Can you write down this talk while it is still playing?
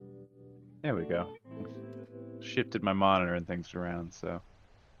There we go. Shifted my monitor and things around, so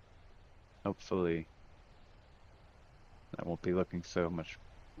hopefully I won't be looking so much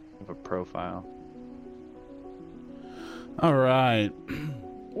of a profile. All right.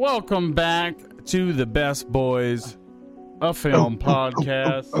 Welcome back to the Best Boys, a film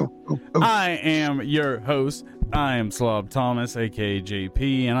podcast. I am your host. I am Slob Thomas, aka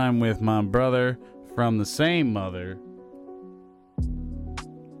JP, and I'm with my brother from the same mother,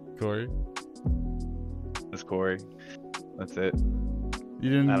 Corey. That's Corey. That's it. You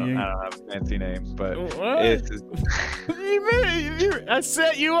didn't. I don't have a fancy name, but What? it's I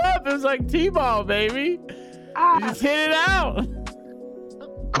set you up. It was like T-ball, baby. You just hit it out.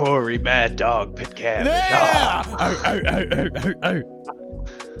 Corey Mad Dog Pitcairn. Yeah.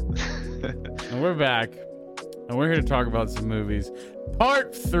 And we're back, and we're here to talk about some movies.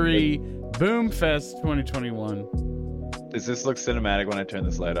 Part 3, Boomfest 2021. Does this look cinematic when I turn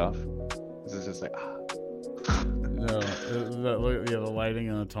this light off? Is this just like No, the lighting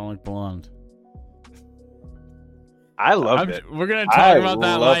on Atomic Blonde. I loved it. We're gonna talk about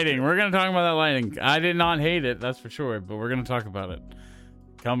that lighting. We're gonna talk about that lighting. I did not hate it, that's for sure. But we're gonna talk about it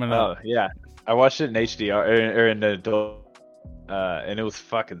coming up. Oh yeah, I watched it in HDR or in the adult, and it was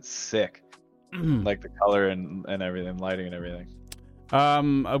fucking sick. Like the color and everything, lighting and everything.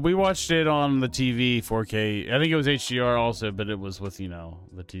 We watched it on the TV 4K. I think it was HDR also, but it was with the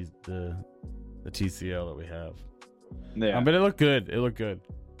TCL that we have. Yeah, But it looked good. It looked good.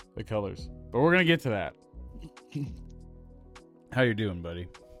 The colors. But we're gonna get to that. How you doing, buddy?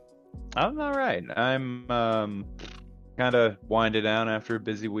 I'm all right. I'm kind of winding down after a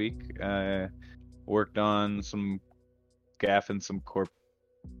busy week. I worked on some gaffing some corp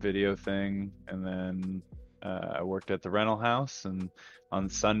video thing, and then I worked at the rental house. And on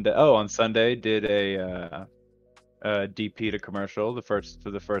Sunday did a DP to commercial for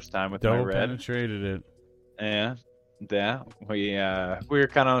the first time with my Double red. penetrated it. Yeah. We were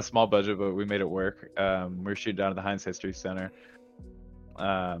kind of on a small budget, but we made it work. We were shooting down at the Heinz History Center.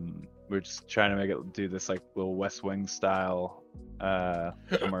 We're just trying to make it do this like little West Wing style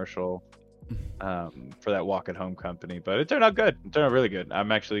commercial for that Walk at Home company, but it turned out good. It turned out really good.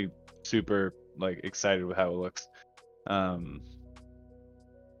 I'm actually super excited with how it looks. I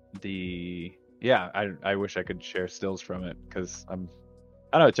wish I could share stills from it because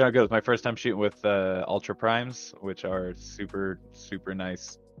I don't know, it turned out good. It was my first time shooting with Ultra Primes, which are super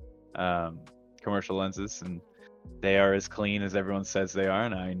nice commercial lenses, and they are as clean as everyone says they are,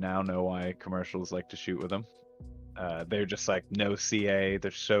 and I now know why commercials like to shoot with them. They're just like no CA.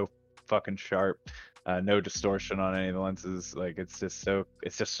 They're so fucking sharp. No distortion on any of the lenses. Like it's just so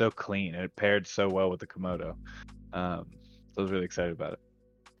clean, and it paired so well with the Komodo. So I was really excited about it.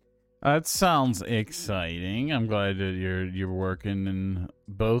 That sounds exciting. I'm glad that you're working in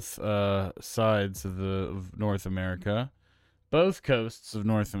both sides of North America, both coasts of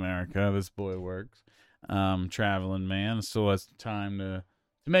North America. This boy works. Traveling man, still has time to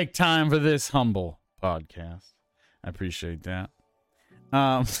make time for this humble podcast. I appreciate that.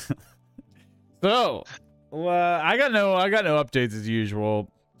 So I got no updates as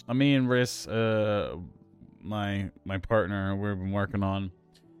usual. Me and Riss, my partner, we've been working on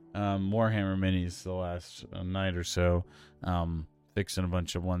Warhammer minis the last night or so, fixing a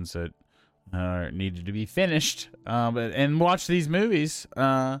bunch of ones that needed to be finished, and watch these movies.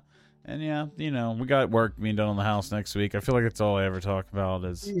 And yeah, we got work being done on the house next week. I feel like it's all I ever talk about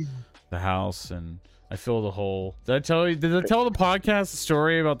is the house, and I fill the hole. Did I tell the podcast the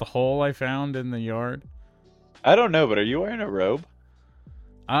story about the hole I found in the yard? I don't know, but are you wearing a robe?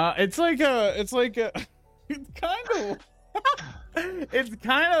 It's kind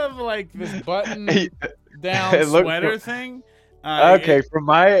of like this button down sweater thing. Okay, from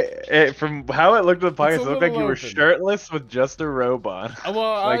how it looked at the podcast, it looked like you were shirtless with just a robe on.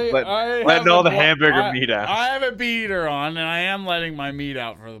 Well, letting all the hamburger meat out. I have a beater on, and I am letting my meat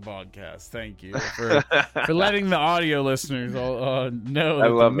out for the podcast. Thank you for letting the audio listeners know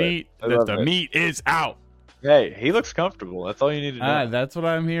that the meat is out. Hey, he looks comfortable. That's all you need to know. That's what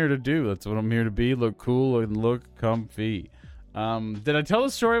I'm here to do. That's what I'm here to be. Look cool and look comfy. Did I tell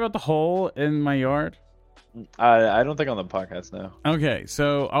the story about the hole in my yard? I don't think on the podcast now. Okay,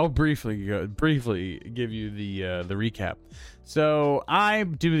 so I'll briefly give you the recap. So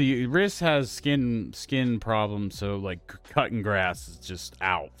Riss has skin problems, so like cutting grass is just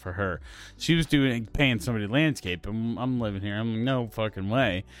out for her. She was paying somebody to landscape, and I'm living here. I'm like, no fucking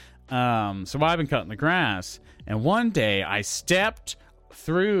way. So I've been cutting the grass, and one day I stepped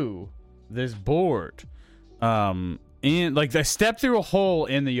through this board. I stepped through a hole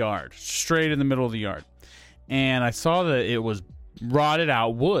in the yard, straight in the middle of the yard. And I saw that it was rotted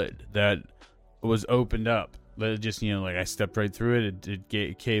out wood that was opened up. That just, like I stepped right through it.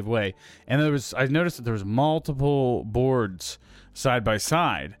 It caved away. And I noticed that there was multiple boards side by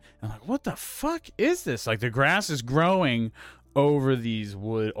side. I'm like, what the fuck is this? Like, the grass is growing over these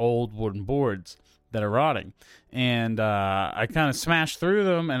old wooden boards that are rotting. And I kind of smashed through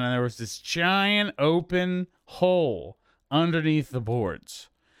them, and there was this giant open hole underneath the boards.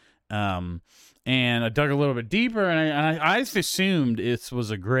 And I dug a little bit deeper, and I assumed it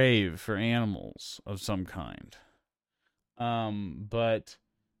was a grave for animals of some kind. But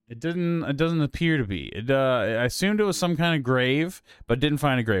it doesn't appear to be. I assumed it was some kind of grave, but didn't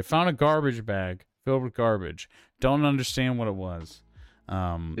find a grave. Found a garbage bag filled with garbage. Don't understand what it was.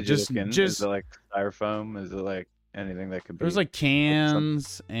 Did you look in? Is it like styrofoam? Is it like anything that could be? There was like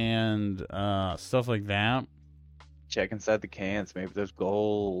cans and stuff like that. Check inside the cans. Maybe there's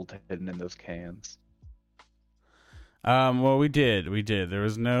gold hidden in those cans. Well, we did. There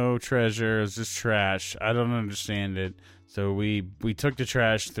was no treasure. It was just trash. I don't understand it. So we took the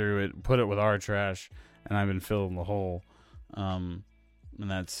trash through it, put it with our trash, and I've been filling the hole. And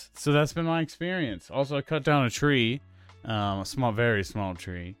that's been my experience. Also, I cut down a tree, a very small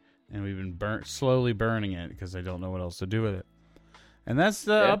tree, and we've been slowly burning it because I don't know what else to do with it. And that's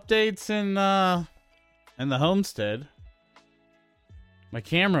the updates in the homestead. My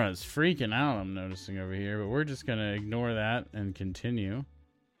camera is freaking out, I'm noticing over here, but we're just gonna ignore that and continue.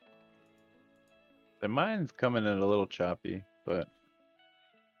 The mine's coming in a little choppy, but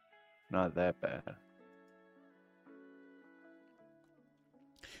not that bad.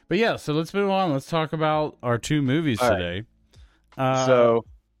 But yeah, so let's move on. Let's talk about our two movies today. So,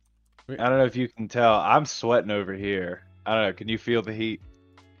 I don't know if you can tell, I'm sweating over here. I don't know, can you feel the heat?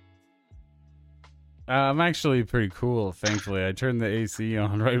 I'm actually pretty cool, thankfully. I turned the AC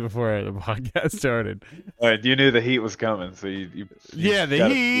on right before the podcast started. All right, you knew the heat was coming, so you the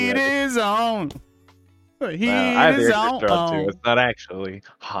heat is on. The heat is on. Too. It's not actually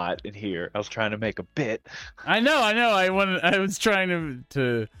hot in here. I was trying to make a bit. I know. I was trying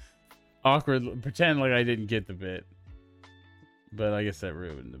to awkward pretend like I didn't get the bit, but I guess that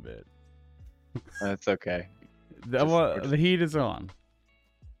ruined the bit. That's okay. The heat is on.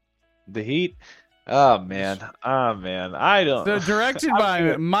 The heat. Oh man. I don't. So directed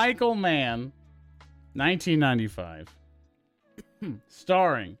by Michael Mann, 1995,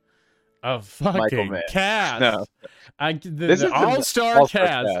 starring a fucking cast. No. The all-star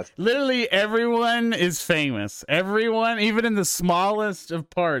cast. Literally everyone is famous. Everyone, even in the smallest of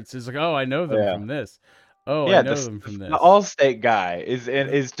parts, is like, oh, I know them from this. Oh, I know them from this. The Allstate guy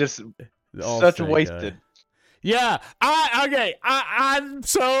is just such wasted. Guy. Yeah, I'm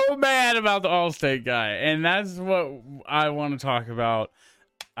so mad about the Allstate guy, and that's what I want to talk about.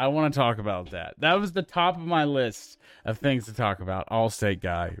 I want to talk about that. That was the top of my list of things to talk about. Allstate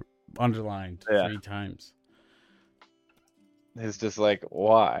guy, underlined 3 times. It's just like,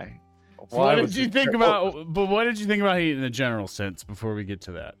 why? So what did you think about? But what did you think about heat in the general sense before we get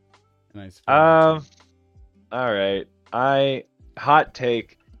to that? All right. Hot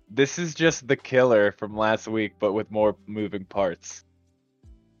take. This is just The Killer from last week, but with more moving parts.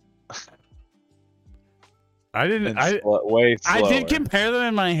 I didn't. Way slower. I did compare them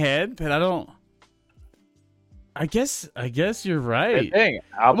in my head, but I don't. I guess you're right.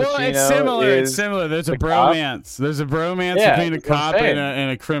 Al Pacino well, it's similar. There's a bromance. There's a bromance between a cop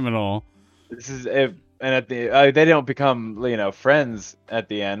and a criminal. This is and at the they don't become friends at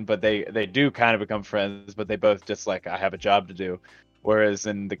the end, but they do kind of become friends. But they both just like, I have a job to do. Whereas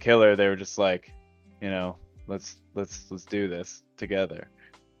in The Killer, they were just like, let's do this together.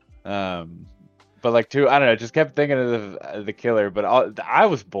 But like I don't know, just kept thinking of the Killer. But I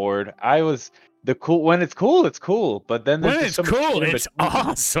was bored. When it's cool, it's cool. But then when it's cool, it's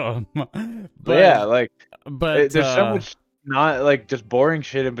awesome. But there's so much not like just boring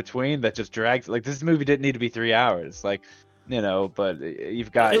shit in between that just drags. Like, this movie didn't need to be 3 hours. Like, but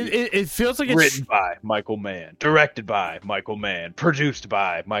you've got it feels like written by Michael Mann, directed by Michael Mann, produced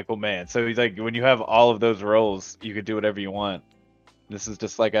by Michael Mann. So he's like, when you have all of those roles, you could do whatever you want. This is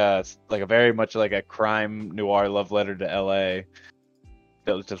just like a very much like a crime noir love letter to LA.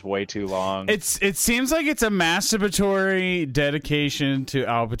 That was just way too long. It seems like it's a masturbatory dedication to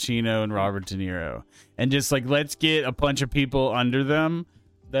Al Pacino and Robert De Niro, and just like, let's get a bunch of people under them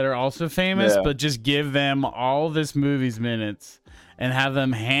that are also famous, but just give them all this movie's minutes and have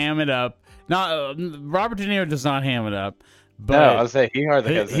them ham it up. Not Robert De Niro does not ham it up, but no, I would say he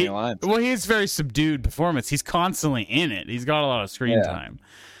hardly has any lines. Well, he has very subdued performance. He's constantly in it. He's got a lot of screen time.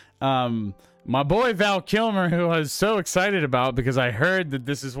 My boy Val Kilmer, who I was so excited about because I heard that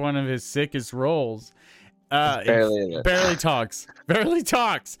this is one of his sickest roles, Barely in it. Barely talks. Barely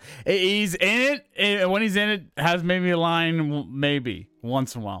talks. He's in it, and when he's in it, has maybe a line, maybe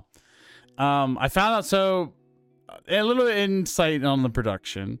once in a while. I found out a little insight on the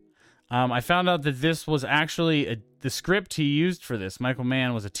production. I found out that this was actually the script he used for this. Michael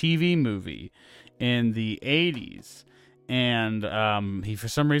Mann was a TV movie in the 80s, and he for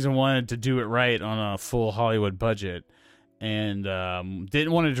some reason wanted to do it right on a full Hollywood budget, and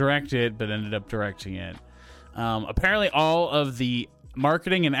didn't want to direct it, but ended up directing it. Apparently, all of the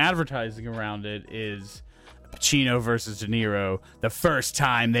marketing and advertising around it is Pacino versus De Niro, the first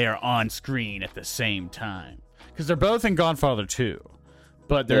time they are on screen at the same time, because they're both in Godfather 2,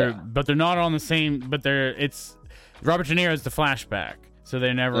 but they're not on the same. But it's Robert De Niro is the flashback, so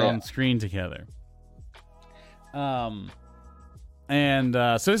they're never on screen together. So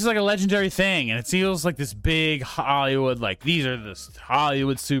this is like a legendary thing, and it feels like this big Hollywood, like these are the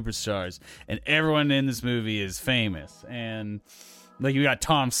Hollywood superstars, and everyone in this movie is famous. And like you got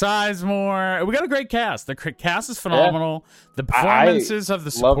Tom Sizemore, we got a great cast. The cast is phenomenal. The performances of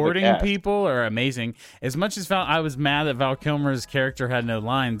the supporting people are amazing. As much as I was mad that Val Kilmer's character had no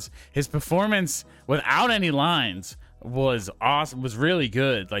lines, his performance without any lines was awesome. Was really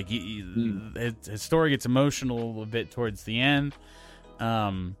good. Like his story gets emotional a bit towards the end.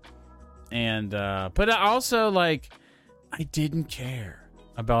 But also, like, I didn't care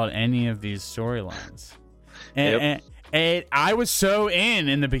about any of these storylines, and I was so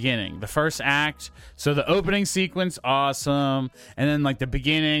in the beginning, the first act. So the opening sequence, awesome, and then like the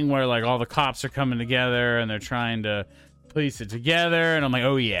beginning where like all the cops are coming together and they're trying to piece it together, and I'm like,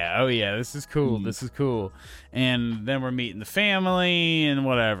 oh yeah, this is cool, this is cool. And then we're meeting the family and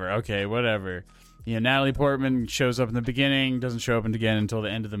whatever. You know, Natalie Portman shows up in the beginning, doesn't show up again until the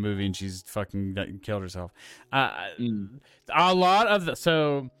end of the movie, and she's fucking killed herself. A lot of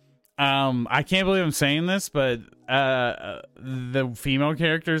I can't believe I'm saying this, but the female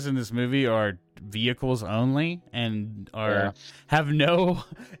characters in this movie are vehicles only and have no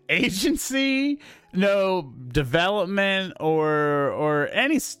agency, no development, or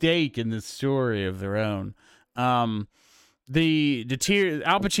any stake in this story of their own. Al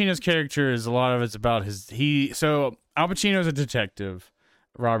Pacino's character is a lot of it's about so Al Pacino is a detective,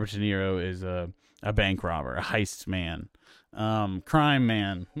 Robert De Niro is a bank robber, a heist man, crime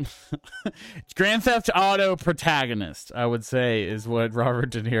man. Grand Theft Auto protagonist, I would say, is what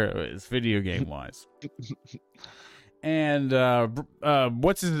Robert De Niro is, video game wise. And Al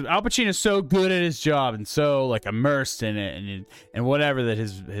Pacino's so good at his job and so like immersed in it and whatever, that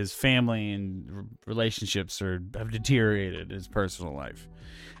his family and relationships have deteriorated his personal life,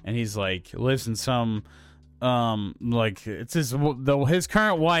 and he's like lives in some like it's his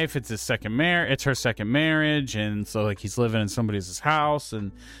current wife, it's her second marriage, and so like he's living in somebody's house,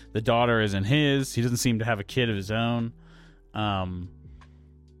 and the daughter isn't his. He doesn't seem to have a kid of his own.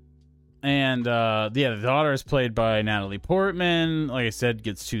 The daughter is played by Natalie Portman. Like I said,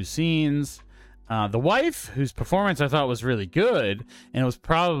 gets 2 scenes. The wife, whose performance I thought was really good, and it was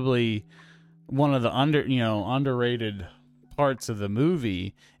probably one of the underrated parts of the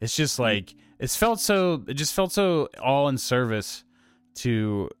movie. It's just like it just felt so all in service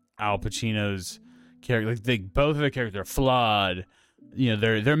to Al Pacino's character. Like both of the characters are flawed. You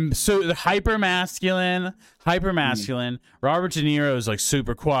know, they're hyper masculine. Robert De Niro is like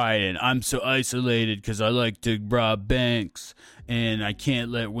super quiet, and I'm so isolated because I like to rob banks and I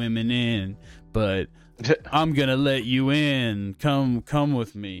can't let women in, but I'm gonna let you in. Come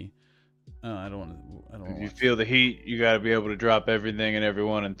with me. I don't want to. If you feel the heat, you got to be able to drop everything and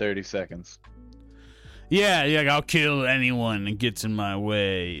everyone in 30 seconds. Yeah, I'll kill anyone that gets in my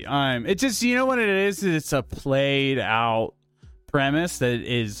way. It's just, you know what it is? It's a played out premise that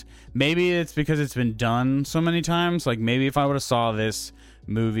is, maybe it's because it's been done so many times. Like maybe if I would have saw this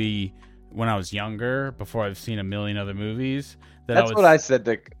movie when I was younger, before I've seen a million other movies, that's what I said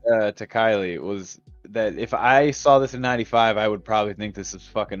to Kylie, was that if I saw this in 95, I would probably think this is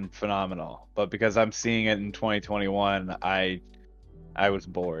fucking phenomenal. But because I'm seeing it in 2021, I was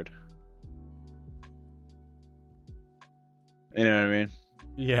bored. You know what I mean?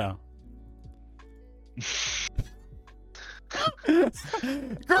 Yeah.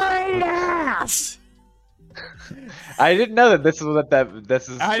 Great ass. I didn't know that this is what this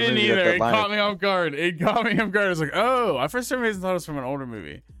is. I didn't either. It caught me off guard. I was like, oh, I for some reason thought it was from an older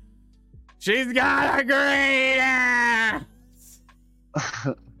movie. She's got a great ass.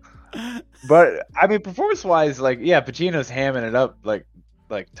 But I mean, performance-wise, like, yeah, Pacino's hamming it up like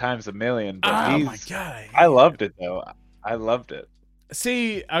times a million. But oh my god! I loved it though. I loved it.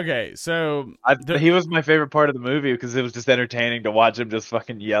 See, okay, so He was my favorite part of the movie because it was just entertaining to watch him just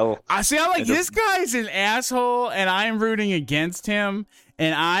fucking yell. I see. I like and just- this guy's an asshole, and I'm rooting against him.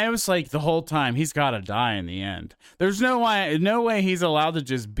 And I was like the whole time, he's got to die in the end. There's no way he's allowed to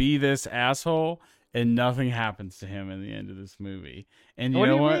just be this asshole and nothing happens to him in the end of this movie. And you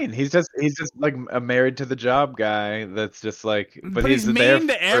know what? Mean? He's just like a married to the job guy. That's just like, But he's mean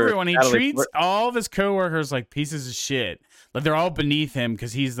to everyone. He treats all of his coworkers like pieces of shit. Like they're all beneath him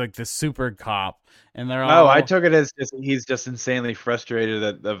because he's like the super cop, and they're all. Oh, I took it as he's just insanely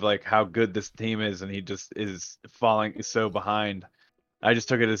frustrated of like how good this team is, and he just is falling so behind. I just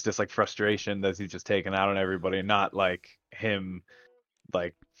took it as just like frustration that he's just taking out on everybody, not like him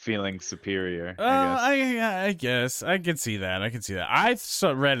like feeling superior. I guess I could see that. I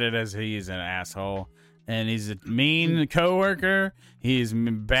read it as he's an asshole and he's a mean coworker. He's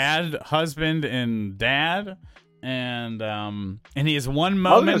bad husband and dad, and he has one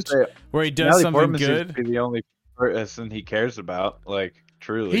moment where he does something Portman good. Seems to be the only person he cares about, like.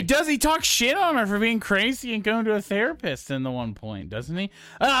 Truly. He does. He talks shit on her for being crazy and going to a therapist in the one point, doesn't he?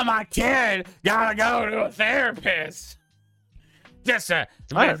 Oh, my kid gotta go to a therapist. Just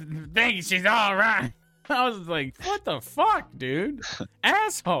think she's all right. I was like, what the fuck, dude?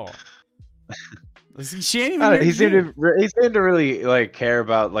 Asshole. She ain't even. He seemed to really like care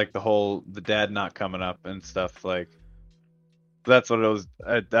about like the dad not coming up and stuff like. That's what it was.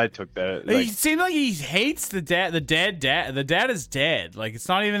 I took that. Like, it seemed like he hates the dad. The dad is dead. Like it's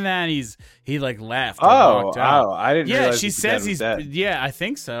not even that he like left. Oh, I didn't. Yeah, she says he's dead. Yeah, I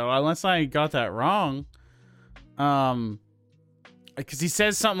think so. Unless I got that wrong. Because he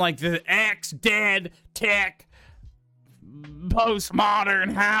says something like the ex-dead tech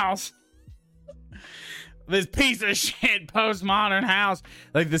postmodern house. This piece of shit postmodern house,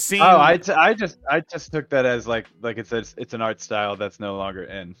 like the scene. Oh, I just took that as like it says it's an art style that's no longer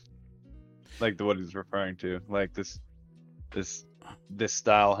in, like what he's referring to, like this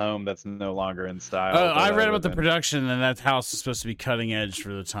style home that's no longer in style. Oh, I read about the production, and that house is supposed to be cutting edge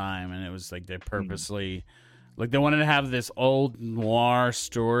for the time, and it was like they purposely, like they wanted to have this old noir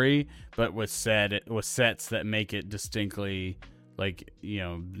story, but with sets that make it distinctly like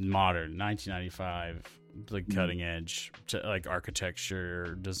modern 1995. Like cutting edge like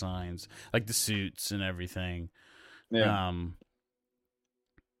architecture designs, like the suits and everything. Yeah.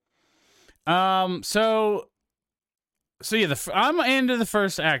 So yeah, I'm into the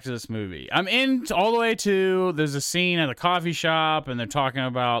first act of this movie. I'm into all the way to there's a scene at a coffee shop and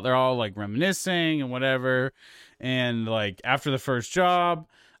they're all like reminiscing and whatever. And like after the first job,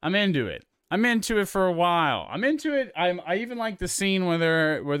 I'm into it. I'm into it for a while. I'm into it. I even like the scene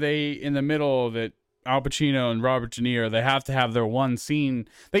where they in the middle of it. Al Pacino and Robert De Niro, they have to have their one scene.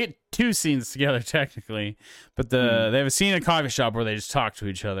 They get two scenes together technically, but they have a scene in a coffee shop where they just talk to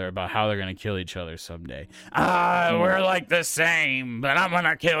each other about how they're gonna kill each other someday. We're like the same, but I'm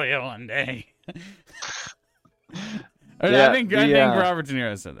gonna kill you one day. I think Robert De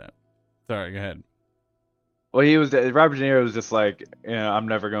Niro said that. Sorry, go ahead. Well, Robert De Niro was just like, I'm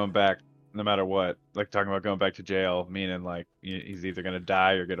never going back. No matter what, like talking about going back to jail, meaning like he's either gonna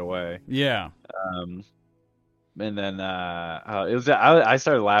die or get away. Yeah. And then it was I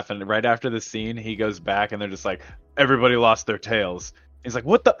started laughing right after the scene. He goes back and they're just like, everybody lost their tails. He's like,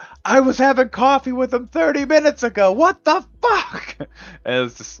 what the? I was having coffee with him 30 minutes ago. What the fuck? And it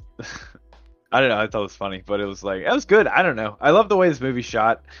was just, I don't know. I thought it was funny, but it was good. I don't know. I love the way this movie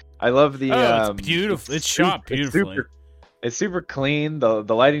shot. I love the. It's beautiful. It's shot beautifully. It's super clean. The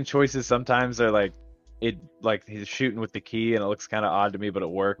lighting choices sometimes are like he's shooting with the key and it looks kind of odd to me, but it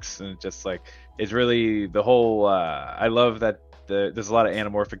works. And it's just like it's really the whole. I love that there's a lot of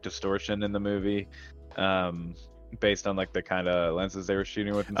anamorphic distortion in the movie, based on like the kind of lenses they were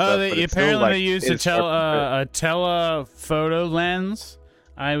shooting with and stuff. They used a telephoto lens.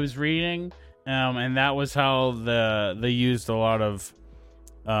 I was reading, and that was how they used a lot of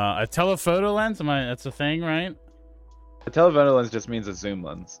a telephoto lens. That's a thing, right? A telephoto lens just means a zoom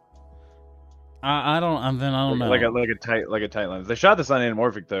lens. I don't know. Like a tight lens. They shot this on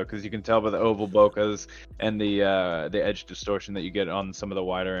anamorphic though, because you can tell by the oval bokehs and the edge distortion that you get on some of the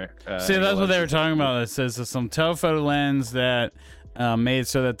wider. See, that's what they were talking about. It says some telephoto lens that made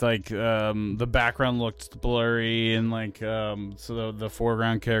so that like the background looked blurry and like so the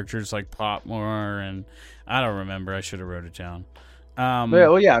foreground characters like pop more, and I don't remember. I should have wrote it down. I mean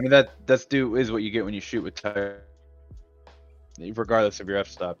is what you get when you shoot with tight. Regardless of your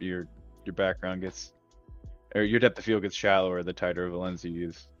f-stop, your background gets, or your depth of field gets shallower the tighter of a lens you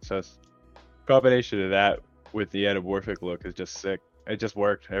use. So it's a combination of that with the anamorphic look is just sick. It just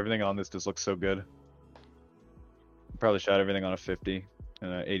worked. Everything on this just looks so good. probably shot everything on a 50,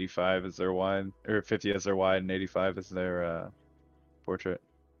 and 85 is their wide, or 50 is their wide, and 85 is their portrait.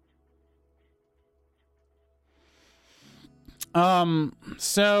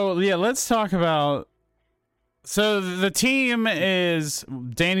 So yeah, let's talk about. So the team is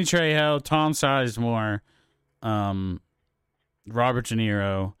Danny Trejo, Tom Sizemore, Robert De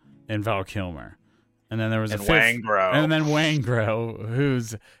Niro, and Val Kilmer. And then there was a fifth, Waingro. and then Waingro,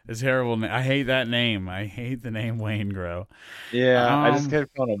 who's a terrible. I hate that name. I hate the name Waingro. Yeah, I just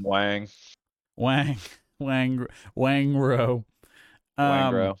kept calling him Wang. Wangro. Waingro.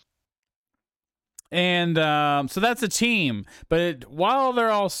 And so that's a team. But while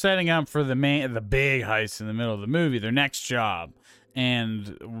they're all setting up for the big heist in the middle of the movie, their next job,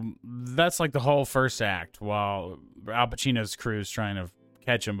 and that's like the whole first act, while Al Pacino's crew is trying to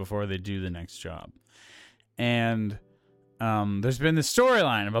catch them before they do the next job. And there's been the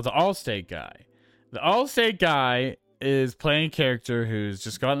storyline about the Allstate guy. The Allstate guy is playing a character who's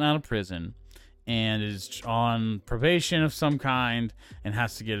just gotten out of prison and is on probation of some kind and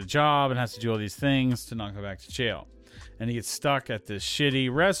has to get a job and has to do all these things to not go back to jail. And he gets stuck at this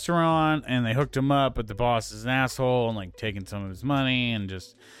shitty restaurant, and they hooked him up, but the boss is an asshole and like taking some of his money and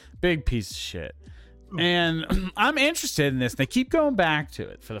just big piece of shit. And I'm interested in this. They keep going back to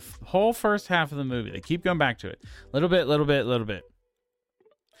it for the whole first half of the movie. They keep going back to it, little bit.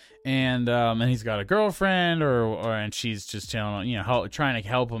 And he's got a girlfriend, and she's just telling him, trying to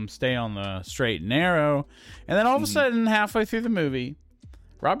help him stay on the straight and narrow. And then all of a sudden, halfway through the movie,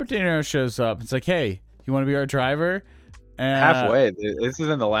 Robert De Niro shows up. It's like, hey, you want to be our driver? Halfway. This is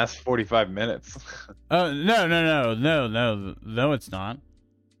in the last 45 minutes. Oh no, it's not.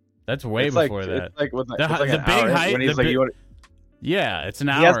 That's way before that. It's like, the an big hour heist. when he's like, yeah, it's an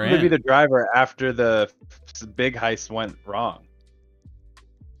hour. He has to in. be the driver after the big heist went wrong.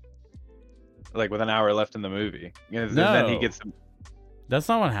 Like with an hour left in the movie. And then he gets. That's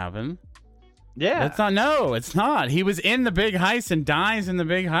not what happened. Yeah. That's not. No, it's not. He was in the big heist and dies in the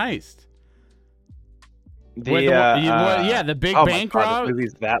big heist. The big bank rob. The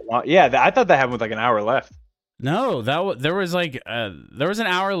movie's that long. Yeah, I thought that happened with like an hour left. No, there was an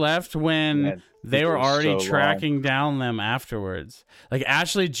hour left when they were already tracking down them afterwards. Like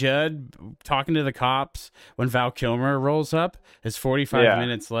Ashley Judd talking to the cops when Val Kilmer rolls up. Is 45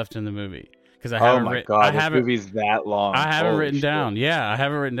 minutes left in the movie. Because I haven't this movie's that long. I have it written down. Yeah, I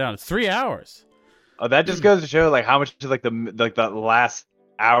have it written down. It's 3 hours. Oh, that just goes to show like how much like the last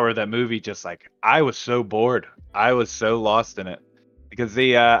hour of that movie. Just like I was so bored. I was so lost in it. Because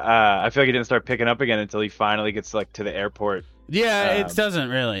I feel like he didn't start picking up again until he finally gets like to the airport. Yeah, it doesn't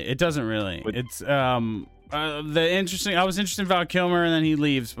really. It's I was interested in Val Kilmer, and then he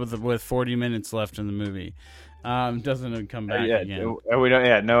leaves with 40 minutes left in the movie. Doesn't come back again. We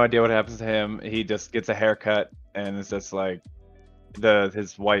don't. No idea what happens to him. He just gets a haircut, and it's just like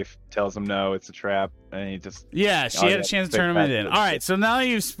his wife tells him no, it's a trap, and he just she had a chance to turn him in. All right, so now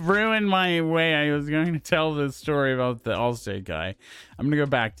you've ruined my way. I was going to tell the story about the Allstate guy. I'm gonna go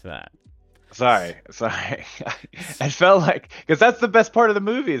back to that. Sorry. I felt like because that's the best part of the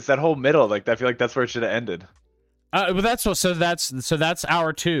movie. It's that whole middle. Like I feel like that's where it should have ended. But that's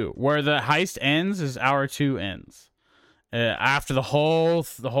hour 2. Where the heist ends is hour 2 ends. After the whole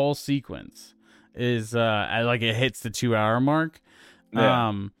sequence is like it hits the 2-hour mark. Yeah.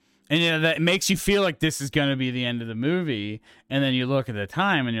 And that makes you feel like this is going to be the end of the movie, and then you look at the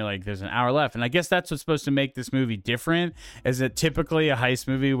time and you're like, there's an hour left. And I guess that's what's supposed to make this movie different, is that typically a heist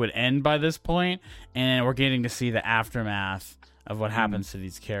movie would end by this point, and we're getting to see the aftermath of what happens to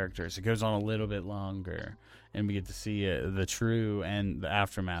these characters. It goes on a little bit longer, and we get to see the true and the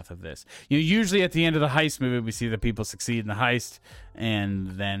aftermath of this. Usually at the end of the heist movie, we see the people succeed in the heist,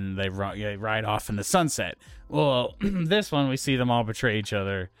 and then they ride off in the sunset. Well, this one, we see them all betray each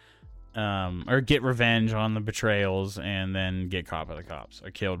other, or get revenge on the betrayals, and then get caught by the cops, or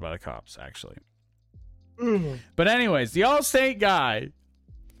killed by the cops, actually. But anyways, the Allstate guy,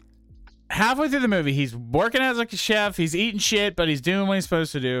 halfway through the movie, he's working as like a chef. He's eating shit, but he's doing what he's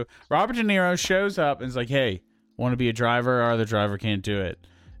supposed to do. Robert De Niro shows up and is like, hey, want to be a driver? Our other driver can't do it.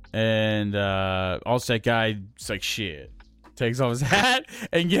 And Allstate guy is like, shit. Takes off his hat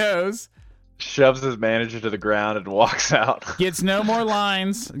and goes. Shoves his manager to the ground and walks out. Gets no more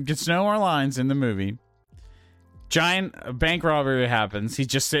lines in the movie. Giant bank robbery happens. He's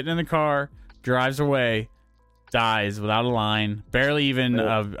just sitting in the car, drives away, dies without a line, barely even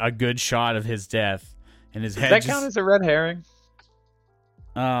a good shot of his death, and his head. Does that count as a red herring?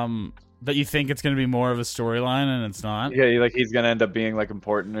 But you think it's going to be more of a storyline, and it's not. Yeah, like he's going to end up being like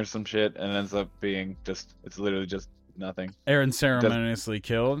important or some shit, and it ends up being it's literally just nothing. Aaron ceremoniously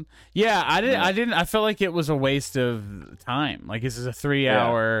killed. Yeah, I didn't. Yeah. I didn't. I felt like it was a waste of time. Like this is a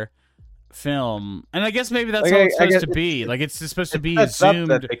 3-hour film, and I guess maybe that's Like, how it's I supposed guess to be. Like it's supposed to it be sets up that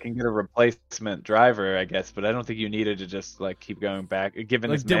zoomed. they can get a replacement driver, I guess, but I don't think you needed to just like keep going back, given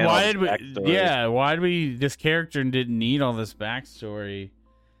Like this man all why this did we? backstory. Yeah, why did we? This character didn't need all this backstory.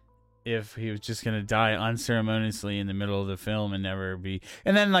 If he was just gonna die unceremoniously in the middle of the film and never be,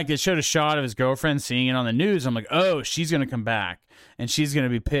 and then like it showed a shot of his girlfriend seeing it on the news. I'm like, oh, she's gonna come back and she's gonna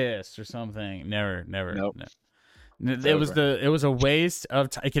be pissed or something. Never. Nope. No. It was a waste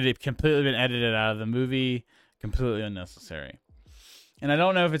of time. It could have completely been edited out of the movie, completely unnecessary. And I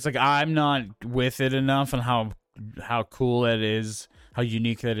don't know if it's like I'm not with it enough on how cool that is, how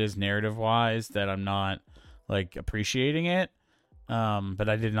unique that is narrative wise, that I'm not like appreciating it. But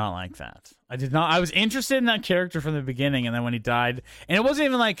I did not like that. I was interested in that character from the beginning, and then when he died, and it wasn't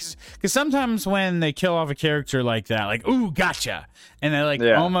even like, because sometimes when they kill off a character like that, like, ooh, gotcha, and they like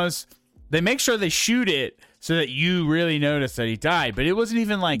almost, they make sure they shoot it so that you really notice that he died, but it wasn't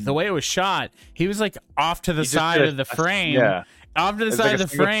even like the way it was shot. He was like off to the side of the frame. Off to the side of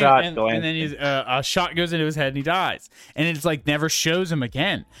the frame, and then a shot goes into his head and he dies. And it's like never shows him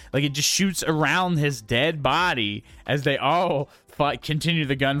again. Like it just shoots around his dead body as they all continue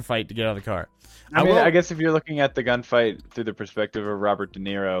the gunfight to get out of the car. I guess if you're looking at the gunfight through the perspective of Robert De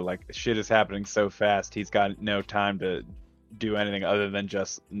Niro, like shit is happening so fast, he's got no time to do anything other than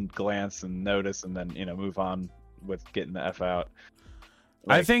just glance and notice, and then move on with getting the F out.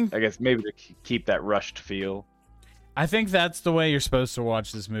 Like, I guess maybe to keep that rushed feel. I think that's the way you're supposed to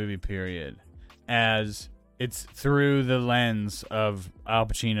watch this movie, period. As it's through the lens of Al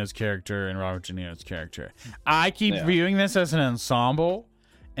Pacino's character and Robert De Niro's character. I keep viewing this as an ensemble,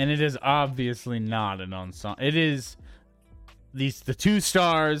 and it is obviously not an ensemble. It is the two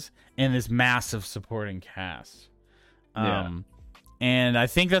stars and this massive supporting cast. And I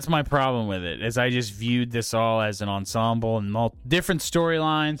think that's my problem with it, is I just viewed this all as an ensemble and different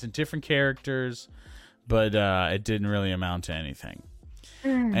storylines and different characters. But it didn't really amount to anything.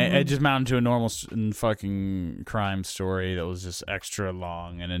 It just amounted to a normal fucking crime story that was just extra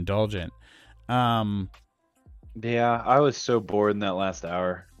long and indulgent. Yeah, I was so bored in that last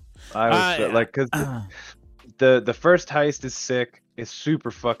hour. I was because the first heist is sick. It's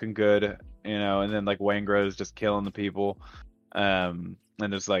super fucking good, and then like Waingro is just killing the people. And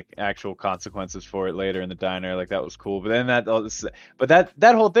there's like actual consequences for it later in the diner. Like that was cool. But then that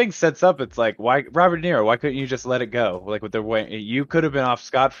whole thing sets up. It's like, why Robert De Niro? Why couldn't you just let it go? Like with the way you could have been off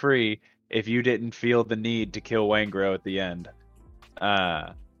scot-free if you didn't feel the need to kill Waingro at the end.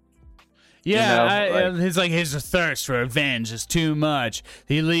 His thirst for revenge is too much.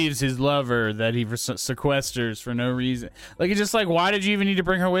 He leaves his lover that he sequesters for no reason. Like it's just like, why did you even need to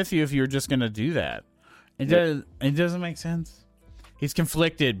bring her with you if you were just gonna do that? It doesn't make sense. He's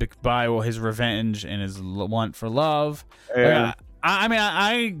conflicted by his revenge and his want for love. Yeah.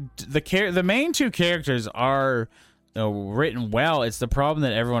 The main two characters are written well. It's the problem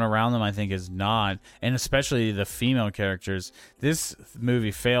that everyone around them, I think, is not, and especially the female characters. This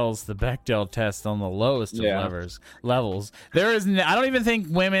movie fails the Bechdel test on the lowest of levels. There is, I don't even think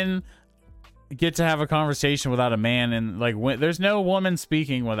women get to have a conversation without a man, and like there's no woman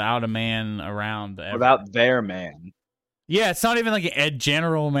speaking without a man around. Without their man. Yeah, it's not even like a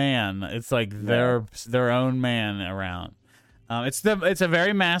general man. It's like their own man around. It's a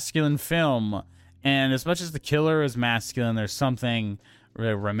very masculine film, and as much as the killer is masculine, there's something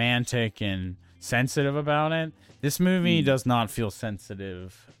really romantic and sensitive about it. This movie does not feel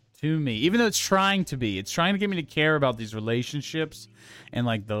sensitive to me, even though it's trying to be. It's trying to get me to care about these relationships and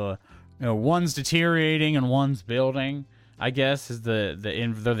like the one's deteriorating and one's building. I guess is they're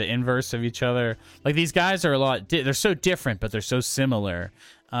the inverse of each other. Like these guys are they're so different, but they're so similar.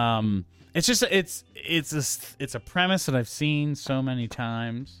 It's just it's a premise that I've seen so many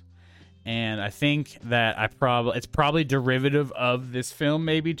times, and I think that it's probably derivative of this film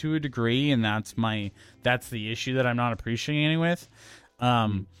maybe to a degree, and that's the issue that I'm not appreciating with.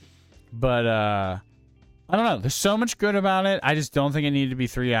 But I don't know. There's so much good about it. I just don't think it needed to be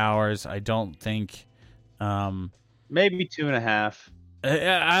 3 hours. I don't think. Maybe 2.5.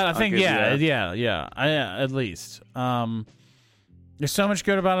 I think at least. There's so much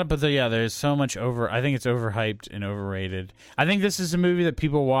good about it, but there's so much I think it's overhyped and overrated. I think this is a movie that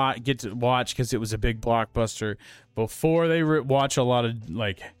people get to watch because it was a big blockbuster before they watch a lot of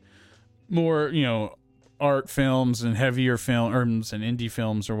like more art films and heavier films and indie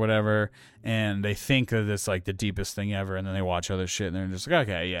films or whatever, and they think of this like the deepest thing ever, and then they watch other shit and they're just like,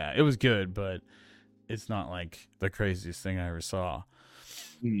 okay, yeah, it was good, but it's not like the craziest thing I ever saw.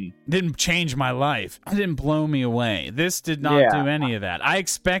 Didn't change my life. It didn't blow me away. This did not do any of that. I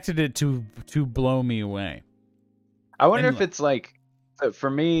expected it to blow me away. I wonder if it's like,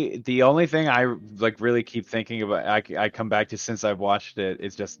 for me, the only thing I like really keep thinking about, I come back to since I've watched it,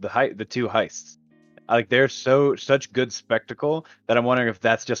 is just the two heists. Like they're such good spectacle that I'm wondering if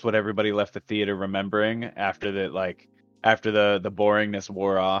that's just what everybody left the theater remembering after the boringness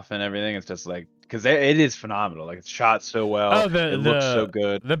wore off and everything. It's just like, because it is phenomenal. Like it's shot so well. It looks so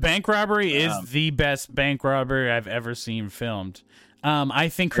good. The bank robbery is the best bank robbery I've ever seen filmed. I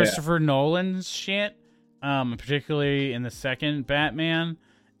think Christopher Nolan's shit, particularly in the second Batman,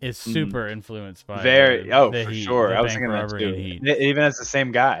 is super influenced by for Heat, sure. I was thinking that too. It even has the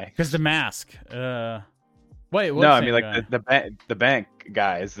same guy. Because the mask. Wait, no, I mean like the bank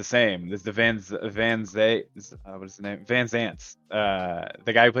guy is the same. It's the what is his name? Van Zant.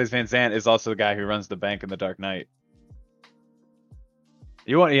 The guy who plays Van Zant is also the guy who runs the bank in The Dark Knight.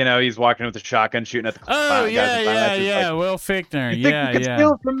 He's walking with a shotgun shooting at the guys. Like, Will Fichtner. You think you can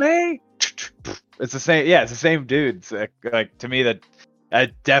steal from me? It's the same. Yeah, it's the same dude. Like to me, that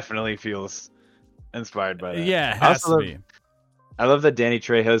definitely feels inspired by that. Yeah, it has to be. I love that Danny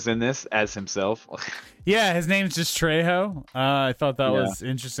Trejo's in this as himself. Yeah, his name's just Trejo. I thought that was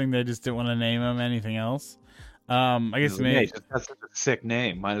interesting. They just didn't want to name him anything else. I guess maybe just has such a sick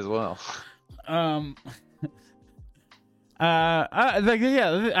name. Might as well. I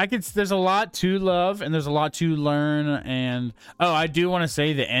could. There's a lot to love and there's a lot to learn. And I do want to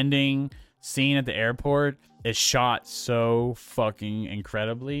say the ending scene at the airport is shot so fucking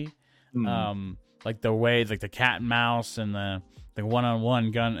incredibly. Like the way, like the cat and mouse and the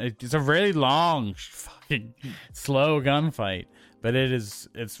one-on-one gun. It's a really long, fucking slow gunfight, but it's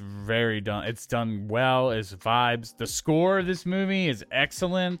very done. It's done well. It's vibes. The score of this movie is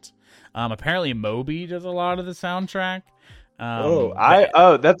excellent. Apparently Moby does a lot of the soundtrack. I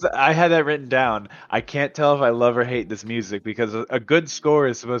had that written down. I can't tell if I love or hate this music because a good score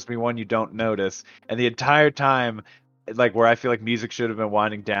is supposed to be one you don't notice, and the entire time, like where I feel like music should have been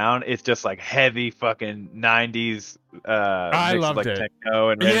winding down, it's just like heavy fucking 90s I loved like it. Techno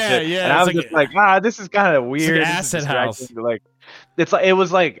and yeah and I was just like this is kind of weird. Like acid house. Like it's like, it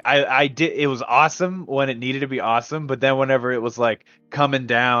was like I did, it was awesome when it needed to be awesome, but then whenever it was like coming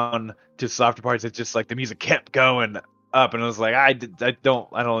down to softer parts, it's just like the music kept going up, and I was like, I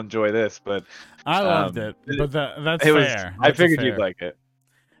don't enjoy this, but I loved it. But that's fair. I figured you'd like it.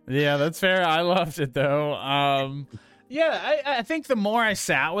 Yeah, that's fair. I loved it though. I think the more I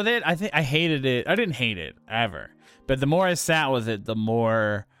sat with it, I hated it. I didn't hate it ever, but the more I sat with it, the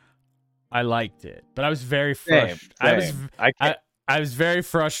more I liked it. But I was very frustrated. I was very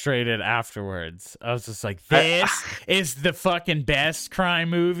frustrated afterwards. I was just like, this is the fucking best crime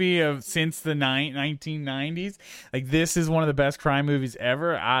movie since the 1990s. Like, this is one of the best crime movies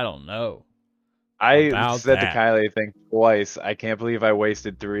ever. I don't know. I said to Kylie, I think twice, I can't believe I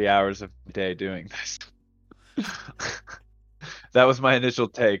wasted 3 hours of the day doing this. That was my initial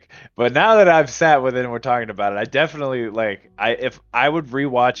take. But now that I've sat with it and we're talking about it, I definitely if I would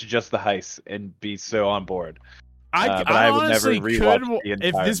rewatch just the heist and be so on board. But I would never rewatch the entire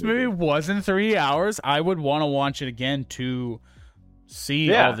if this movie wasn't 3 hours, I would want to watch it again to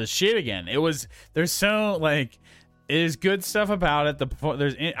see all this shit again. There's good stuff about it.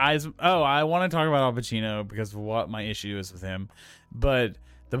 I want to talk about Al Pacino because of what my issue is with him, but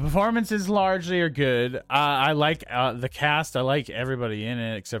the performances largely are good. I like the cast. I like everybody in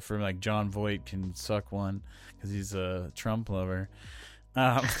it except for like John Voight can suck one because he's a Trump lover.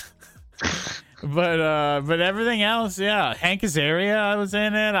 But everything else, yeah. Hank Azaria was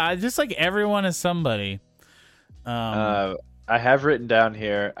in it. I just like everyone is somebody. I have written down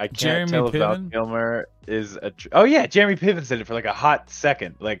here. I can't tell if Val Kilmer is a. Jeremy Piven's in it for like a hot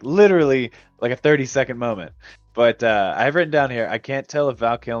second, like literally like a 30-second moment. But I have written down here. I can't tell if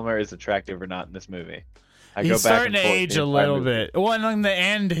Val Kilmer is attractive or not in this movie. He's starting to age a little bit. Well, and in the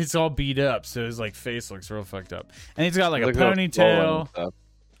end, he's all beat up, so his like face looks real fucked up, and he's got like a ponytail.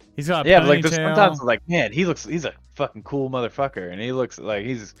 He's got but like sometimes I'm like, man, he's a fucking cool motherfucker, and he looks like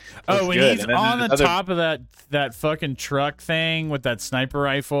he's when good. He's on the top of that fucking truck thing with that sniper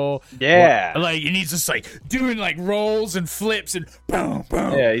rifle. Yeah, and he's just like doing like rolls and flips and boom,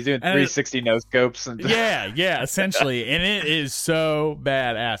 boom. Yeah, he's doing 360 no scopes and yeah, essentially, and it is so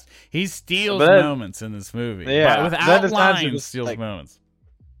badass. He steals moments in this movie. Yeah, without lines, steals moments.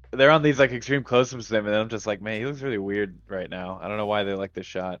 They're on these like extreme close-ups with him, and I'm just like, man, he looks really weird right now. I don't know why they like this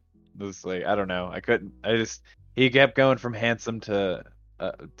shot. It was like, I don't know. He kept going from handsome to.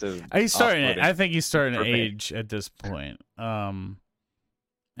 He's starting. I think he's starting to age at this point. And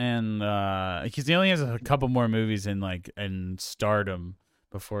because he only has a couple more movies in stardom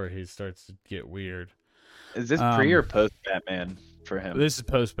before he starts to get weird. Is this pre or post Batman for him? This is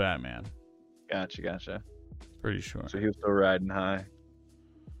post Batman. Gotcha. Pretty sure. So he was still riding high.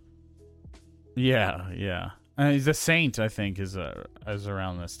 Yeah. He's a Saint, I think, is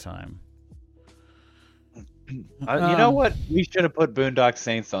around this time. You know what? We should have put Boondock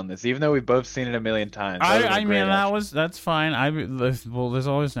Saints on this, even though we've both seen it a million times. I mean, that's fine. Well, there's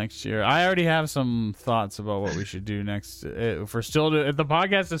always next year. I already have some thoughts about what we should do next. If the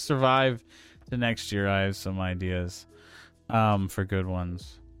podcast to survive to next year, I have some ideas, for good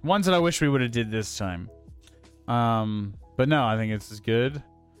ones that I wish we would have did this time. But no, I think it's good.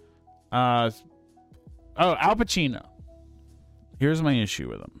 Al Pacino. Here's my issue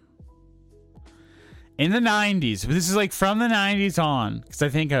with him. In the 90s, this is like from the 90s on, because I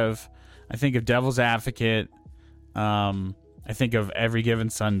think of Devil's Advocate, I think of Every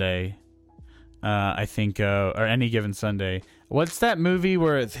Given Sunday, I think or Any Given Sunday. What's that movie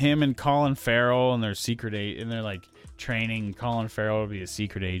where it's him and Colin Farrell and they're and they're like training Colin Farrell to be a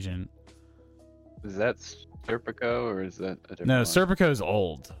secret agent? Is that Serpico or is that a different No, one? Serpico's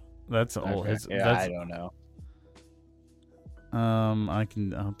old. That's old. Okay. I don't know. I'll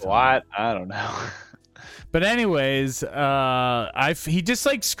tell What? I don't know. But anyways, he just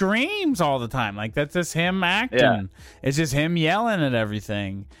like screams all the time. Like that's just him acting. Yeah. It's just him yelling at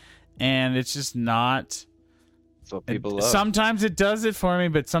everything, and it's just not. That's what people love. Sometimes it does it for me,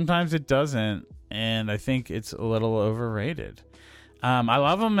 but sometimes it doesn't, and I think it's a little overrated. I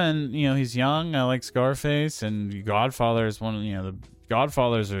love him, and he's young. I like Scarface, and Godfather is one of the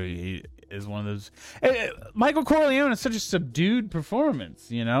Godfathers is one of those. Michael Corleone is such a subdued performance.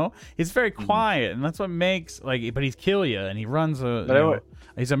 He's very quiet, and that's what makes but he's kill you, and he runs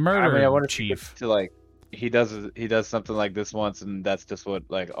he's a murderer chief. He does something like this once, and that's just what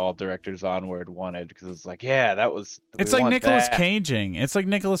like all directors onward wanted, because it's like, yeah, that was. It's like Nicolas Caging. It's like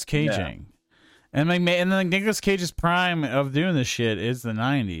Nicolas Caging, and then Nicolas Cage's prime of doing this shit is the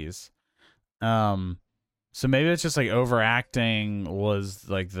 90s. So maybe it's just like overacting was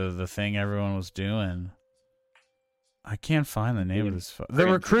like the thing everyone was doing. I can't find the name of this. The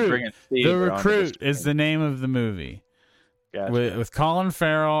Recruit. The Recruit is the name of the movie. Gotcha. With Colin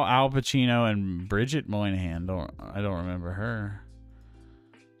Farrell, Al Pacino, and Bridget Moynihan. I don't remember her,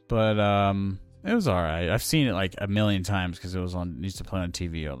 but it was all right. I've seen it like a million times because it used to play on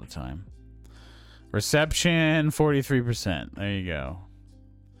TV all the time. Reception 43%. There you go.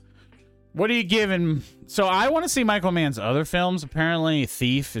 What are you giving? So I want to see Michael Mann's other films. Apparently,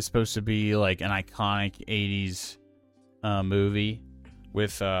 Thief is supposed to be like an iconic 80s movie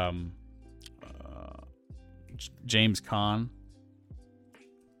with James Caan.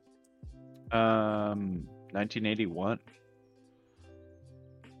 1981.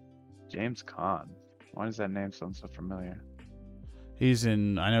 James Caan. Why does that name sound so familiar? I know he's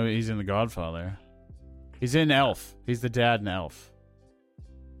in The Godfather. He's in Elf. He's the dad in Elf.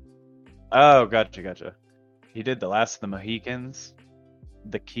 Oh, gotcha. He did The Last of the Mohicans,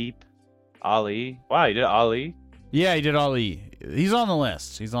 The Keep, Ali. Wow, he did Ali? Yeah, he did Ali. He's on the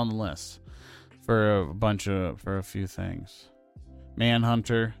list. For a few things.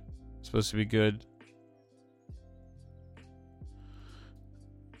 Manhunter, supposed to be good.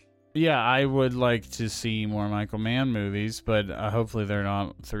 Yeah, I would like to see more Michael Mann movies, but hopefully they're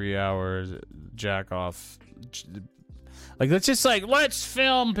not 3 hours jack off. Like, let's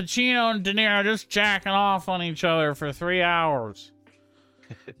film Pacino and De Niro just jacking off on each other for 3 hours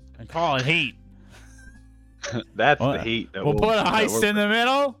and call it Heat. That's the Heat. We'll put a heist in the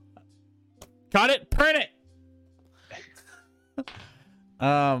middle. Cut it, print it.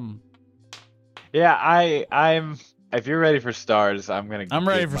 Yeah, I'm. If you're ready for stars, I'm ready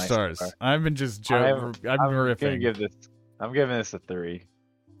for stars. Star. I've been just joking. I've been ripping. I'm giving this a 3.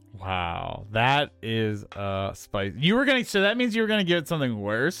 Wow, that is spice. So that means you were gonna give it something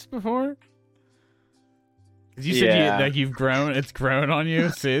worse before? Because you said you've grown. It's grown on you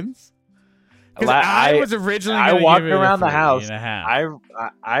since. Because I was originally. I walked around the house.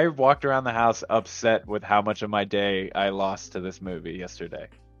 I walked around the house upset with how much of my day I lost to this movie yesterday.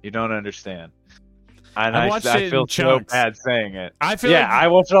 You don't understand. And I feel so bad saying it. I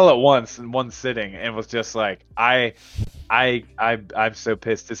watched it all at once in one sitting, and was just like, I'm so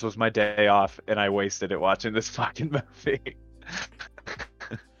pissed. This was my day off, and I wasted it watching this fucking movie.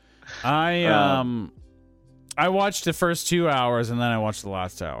 I watched the first 2 hours, and then I watched the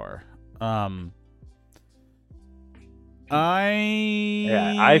last hour.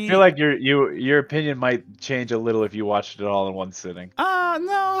 I feel like your opinion might change a little if you watched it all in one sitting.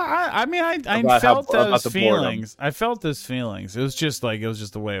 No, I felt those feelings. I felt those feelings. It was just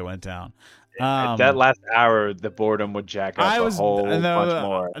the way it went down. That last hour, the boredom would jack up a whole bunch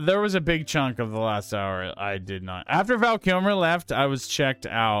more. There was a big chunk of the last hour I did not. After Val Kilmer left, I was checked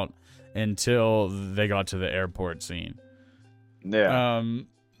out until they got to the airport scene. Yeah.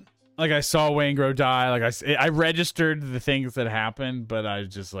 Like I saw Waingro die. Like I registered the things that happened, but I was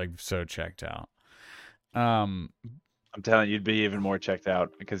just like so checked out. I'm telling you, you'd be even more checked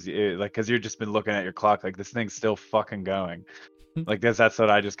out because you've just been looking at your clock. Like, this thing's still fucking going. Like that's what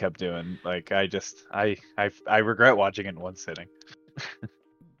I just kept doing. Like I regret watching it in one sitting.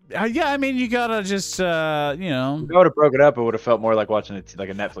 Yeah, I mean, you gotta just If I would have broke it up, it would have felt more like watching it like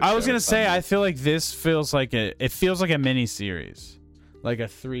a Netflix. I was gonna say, I feel like this feels like a mini series, like a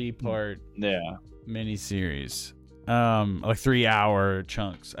 3-part mini series. Like 3-hour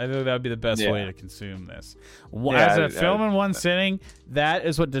chunks. I think that would be the best way to consume this. As a film in one sitting, that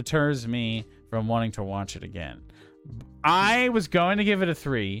is what deters me from wanting to watch it again. I was going to give it a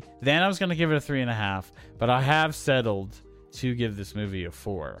 3, then I was going to give it a 3.5, but I have settled to give this movie a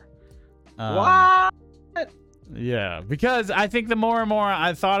 4. What? Yeah, because I think the more and more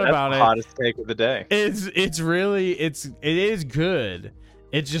I thought about it, hottest take of the day. It is good.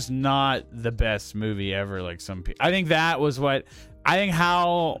 It's just not the best movie ever. Like some people, I think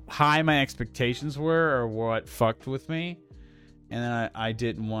how high my expectations were, or what fucked with me, and then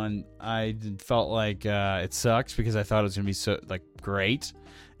I felt like it sucks because I thought it was gonna be so like great,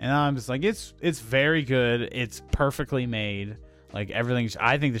 and I'm just like it's very good. It's perfectly made. Like everything's.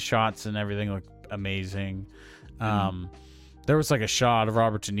 I think the shots and everything look amazing. There was like a shot of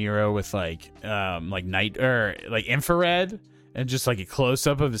Robert De Niro with like night or like infrared. And just like a close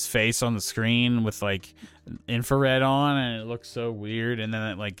up of his face on the screen with like infrared on, and it looks so weird. And then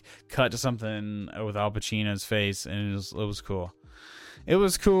it like cut to something with Al Pacino's face, and it was cool. It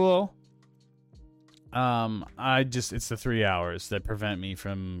was cool. It's the 3 hours that prevent me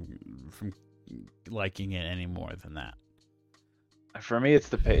from liking it any more than that. For me, it's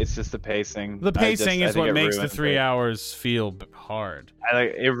just the pacing. The pacing is what makes the 3 hours feel hard.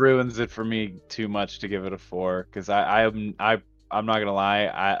 It ruins it for me too much to give it a 4, because I'm not gonna lie.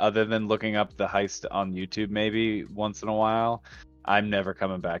 Other than looking up the heist on YouTube maybe once in a while, I'm never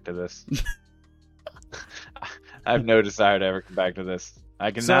coming back to this. I have no desire to ever come back to this.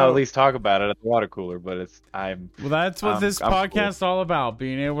 I can now at least talk about it at the water cooler, but that's what this podcast is all about: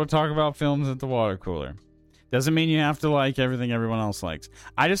 being able to talk about films at the water cooler. Doesn't mean you have to like everything everyone else likes.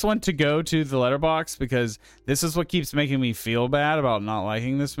 I just want to go to the Letterboxd because this is what keeps making me feel bad about not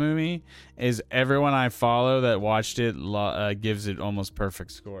liking this movie. Is everyone I follow that watched it gives it almost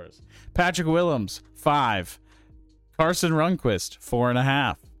perfect scores. Patrick Willems 5, Carson Runquist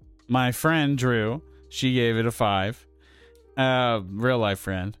 4.5. My friend Drew, she gave it a 5. Real life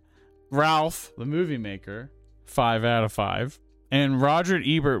friend Ralph, the movie maker, 5 out of 5. And Roger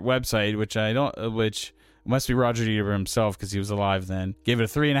Ebert website, which must be Roger Ebert himself because he was alive then, gave it a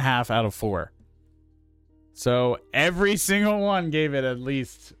 3.5 out of 4. So every single one gave it at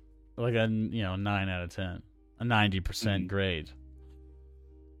least like a 9 out of 10, a 90% grade.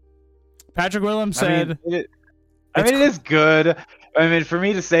 Patrick Willems said, it is good. I mean, for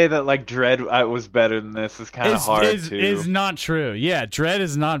me to say that like Dredd was better than this is kind of hard too. Is not true. Yeah, Dredd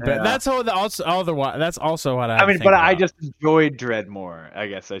is not better. That's that's also what I mean. But I just enjoyed Dredd more. I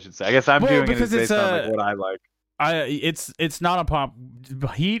guess I should say. I guess I'm doing it based on like what I like. It's not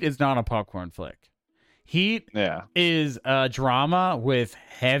Heat is not a popcorn flick. Heat is a drama with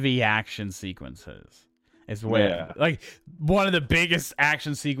heavy action sequences. It's like one of the biggest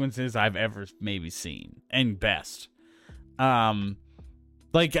action sequences I've ever maybe seen, and best. It's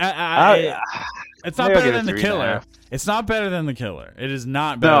not better than The Killer. It's not better than The Killer. It is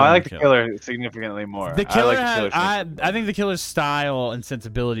not better. No, I like The Killer significantly more. The Killer I think The Killer's style and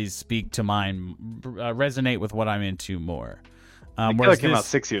sensibilities speak to mine, resonate with what I'm into more. The Killer came out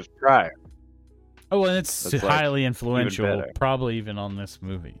 6 years prior. Oh, and it's highly influential, probably even on this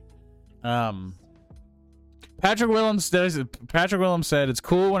movie. Patrick Willems said it's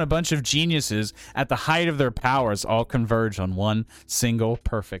cool when a bunch of geniuses at the height of their powers all converge on one single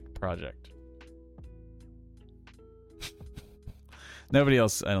perfect project. Nobody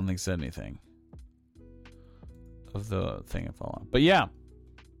else, I don't think, said anything of the thing I follow. But yeah,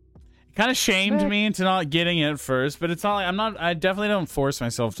 it kind of shamed me into not getting it at first, but it's not like I definitely don't force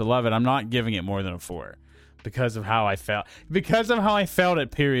myself to love it. I'm not giving it more than a 4 because of how I felt. Because of how I felt at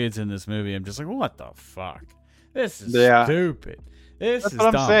periods in this movie. I'm just like, what the fuck? This is stupid. That's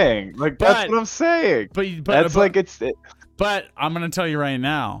what I'm saying. Like, that's what I'm saying. But I'm gonna tell you right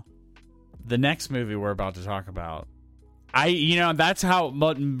now, the next movie we're about to talk about, that's how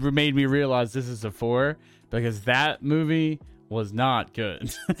made me realize this is a 4, because that movie was not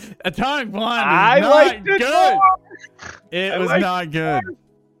good. Atomic Blonde I is liked not it good. more. It I was liked not good.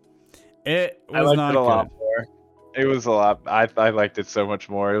 It I was liked not it a lot good. more. It was a lot. I liked it so much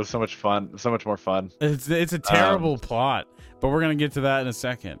more. It was so much fun. So much more fun. It's a terrible plot, but we're gonna get to that in a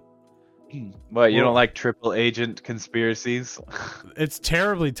second. What, you Well- don't like triple agent conspiracies? It's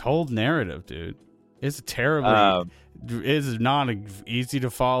terribly told narrative, dude. It's terribly. It's not easy to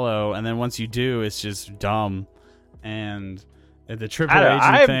follow, and then once you do, it's just dumb. And the triple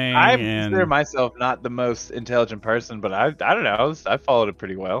agent thing. I and consider myself not the most intelligent person, but I don't know. I followed it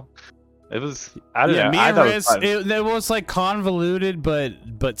pretty well. It was I don't know. me I and thought it Riz, was fun. it was like convoluted,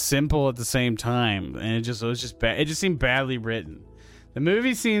 but simple at the same time, and it was just bad. It just seemed badly written. The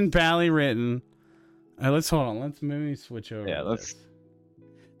movie seemed badly written. Let's hold on. Let's maybe switch over. Yeah, to let's. this.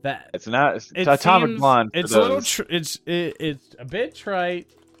 That It's not. It's it Atomic seems- Blonde. For It's a little. those. It's a bit trite.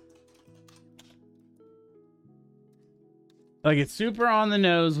 Like it's super on the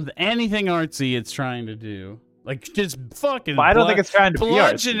nose with anything artsy it's trying to do. Like just fucking. But I don't think it's trying to be artsy.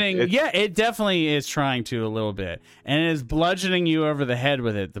 bludgeoning. It's- Yeah, it definitely is trying to a little bit, and it is bludgeoning you over the head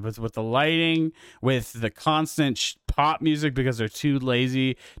with it, with the lighting, with the constant pop music because they're too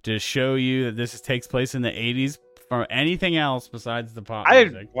lazy to show you that this takes place in the 80s or anything else besides the pop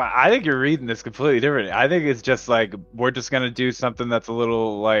music. I think you're reading this completely different. I think it's just like we're just gonna do something that's a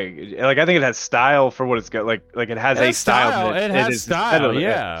little like I think it has style for what it's got. Like it has It a has style. style. It has style.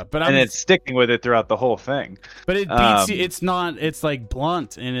 Yeah, but it's sticking with it throughout the whole thing. But it beats you. It's not. It's like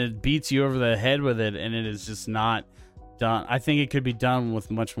blunt, and it beats you over the head with it, and it is just not done. I think it could be done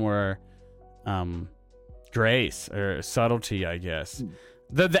with much more grace or subtlety, I guess.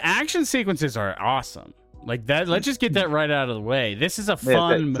 The action sequences are awesome. Like that. Let's just get that right out of the way. This is a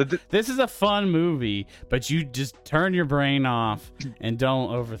fun. This is a fun movie, but you just turn your brain off and don't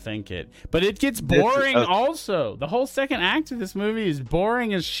overthink it. But it gets boring. Also, the whole second act of this movie is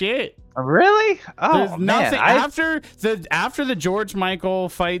boring as shit. Really? Oh There's nothing man, after the George Michael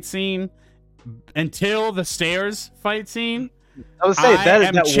fight scene until the stairs fight scene. I would say that is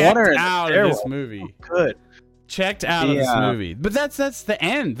am that checked water in the out of stairwell. this movie. Good. Checked out of this movie, but that's the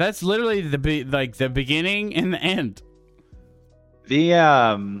end. That's literally the beginning and the end.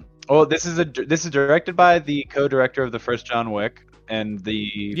 This is directed by the co-director of the first John Wick and the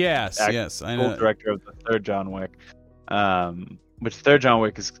yes, I know. director of the third John Wick. Which third John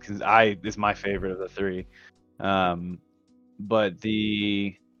Wick is my favorite of the three.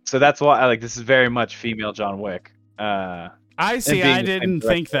 So that's why I like this is very much female John Wick. I see. I didn't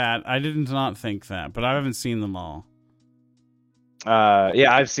think that. I did not think that, but I haven't seen them all.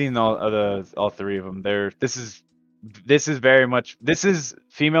 Yeah, I've seen all three of them. This is very much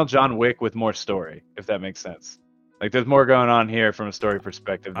female John Wick with more story, if that makes sense. Like there's more going on here from a story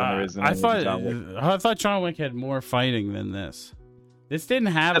perspective than there is in John Wick. I thought John Wick had more fighting than this. This didn't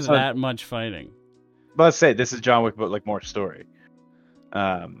have that much fighting. But let's say this is John Wick, but like more story.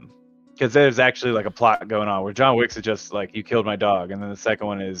 Because there's actually like a plot going on where John Wick's is just like you killed my dog, and then the second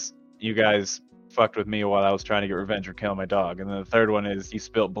one is you guys fucked with me while I was trying to get revenge for killing my dog, and then the third one is you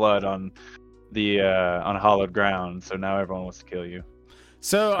spilt blood on the on hollowed ground, so now everyone wants to kill you.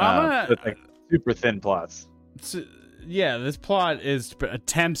 So it's like super thin plots. Yeah, this plot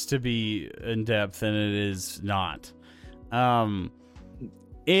attempts to be in depth, and it is not.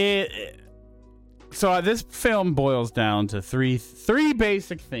 So this film boils down to three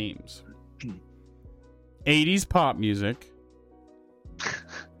basic themes: 80s pop music,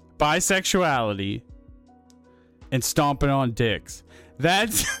 bisexuality, and stomping on dicks.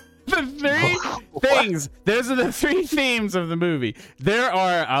 That's the three things. Those are the three themes of the movie. There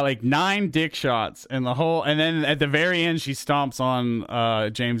are like 9 dick shots in the whole, and then at the very end, she stomps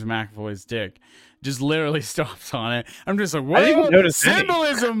on James McAvoy's dick. Just literally stomps on it. I'm just like, what?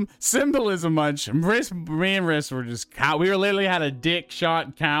 Symbolism much. Me and Riss were just we were literally had a dick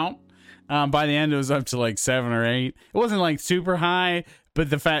shot count. By the end, it was up to like 7 or 8. It wasn't like super high, but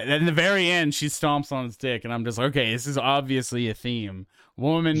the fact that in the very end, she stomps on his dick, and I'm just like, okay, this is obviously a theme.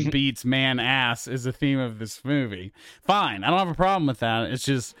 Woman beats man ass is the theme of this movie. Fine, I don't have a problem with that. It's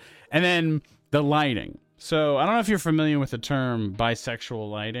just, and then the lighting. So I don't know if you're familiar with the term bisexual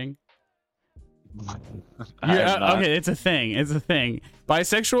lighting. Yeah, okay, it's a thing.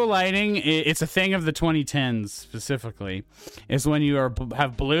 Bisexual lighting, it's a thing of the 2010s specifically. Is when you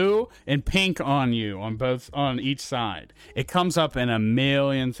have blue and pink on you on each side. It comes up in a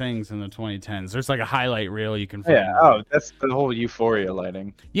million things in the 2010s. There's like a highlight reel you can find. Yeah, that's the whole Euphoria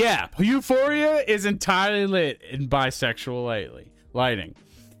lighting. Yeah, Euphoria is entirely lit in bisexual lighting.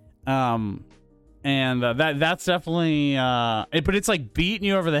 And that's definitely but it's like beating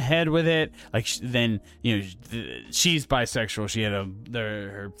you over the head with it. Like then she's bisexual. She had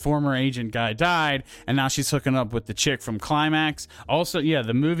her former agent guy died, and now she's hooking up with the chick from Climax. Also, yeah,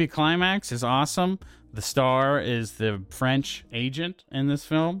 the movie Climax is awesome. The star is the French agent in this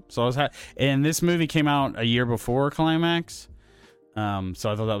film. So and this movie came out a year before Climax. So I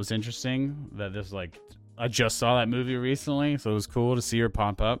thought that was interesting. That this I just saw that movie recently, so it was cool to see her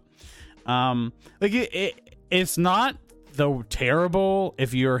pop up. It's not terrible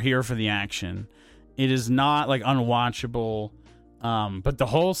if you're here for the action. It is not unwatchable. But the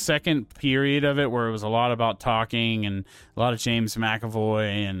whole second period of it, where it was a lot about talking and a lot of James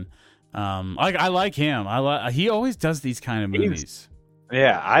McAvoy, and I like him. He always does these kind of movies.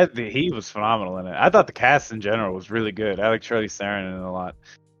 He was phenomenal in it. I thought the cast in general was really good. I like Charlize Theron in it a lot.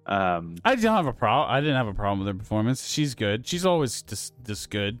 I didn't have a problem with her performance. She's good. She's always this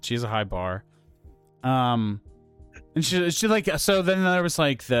good. She has a high bar. And she so then there was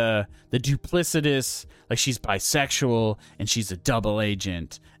the duplicitous, she's bisexual and she's a double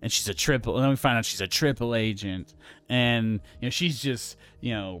agent and she's a triple, and then we find out she's a triple agent, and she's just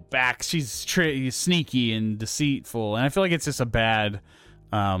she's sneaky and deceitful, and I feel like it's just a bad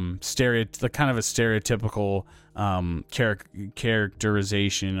kind of a stereotypical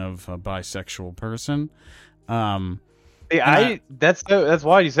characterization of a bisexual person. That's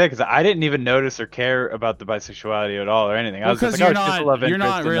why you say, because I didn't even notice or care about the bisexuality at all or anything. I was just you're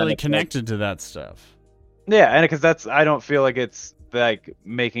not really connected to that stuff. Yeah, and because I don't feel like it's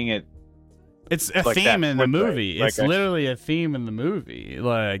making it. It's a theme in the movie. It's literally a theme in the movie.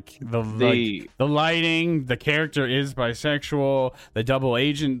 The lighting, the character is bisexual, the double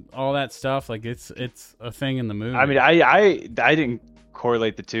agent, all that stuff. It's a thing in the movie. I mean, I didn't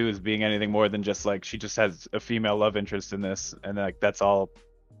correlate the two as being anything more than just she just has a female love interest in this, and that's all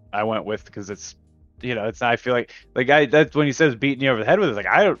I went with, because it's it's I feel that's when he says beating you over the head with it.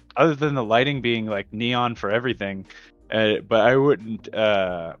 I don't, other than the lighting being neon for everything, but I wouldn't.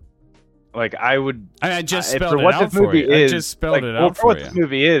 I would. I just spelled it out for you. I just spelled it out for you. For what this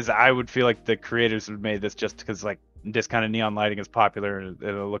movie is, I would feel like the creators would have made this just because this kind of neon lighting is popular and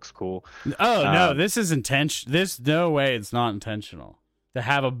it looks cool. Oh no, this is intentional. No way, it's not intentional. To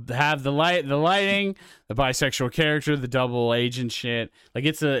have the lighting, the bisexual character, the double agent shit.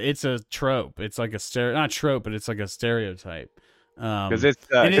 It's a trope. It's not trope, but it's a stereotype. Because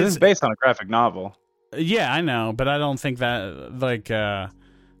it's based on a graphic novel. Yeah, I know, but I don't think that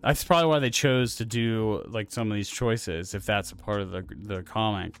that's probably why they chose to do some of these choices, if that's a part of the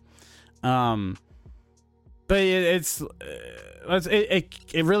comic. But it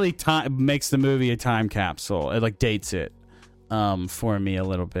really makes the movie a time capsule. It dates it for me a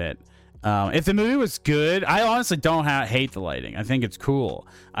little bit. If the movie was good, I honestly don't hate the lighting. I think it's cool.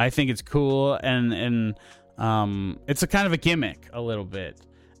 And it's a kind of a gimmick a little bit.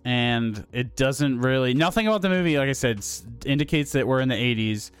 And it doesn't really, nothing about the movie, like I said, indicates that we're in the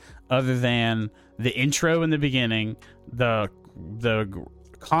 80s, other than the intro in the beginning, the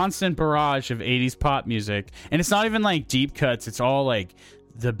constant barrage of 80s pop music. And it's not even deep cuts, it's all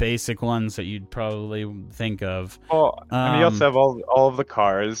the basic ones that you'd probably think of. Well, I mean, you also have all of the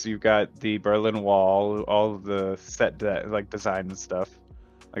cars. You've got the Berlin Wall, all of the set design and stuff.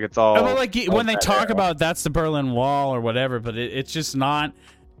 It's all. When they talk about that's the Berlin Wall or whatever, but it's just not.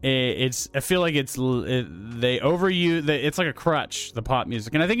 I feel like they overuse. It's like a crutch, the pop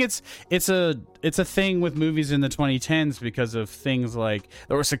music, and I think it's a thing with movies in the 2010s because of things that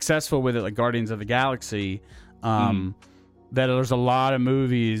were successful with it, like Guardians of the Galaxy. That there's a lot of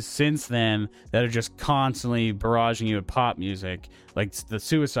movies since then that are just constantly barraging you with pop music. The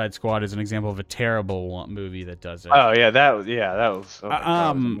Suicide Squad is an example of a terrible movie that does it. Oh yeah, that was.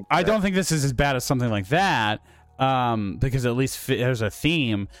 I don't think this is as bad as something like that. Because at least there's a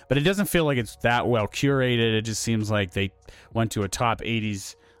theme, but it doesn't feel like it's that well curated. It just seems like they went to a top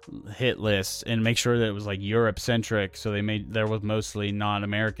 80s hit list and make sure that it was Europe centric. So there was mostly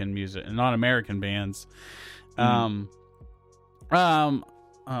non-American music and non-American bands. I don't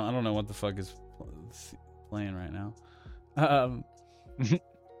know what the fuck is playing right now.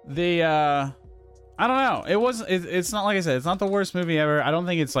 I don't know. It's not, like I said, it's not the worst movie ever. I don't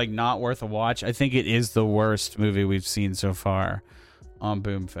think it's not worth a watch. I think it is the worst movie we've seen so far on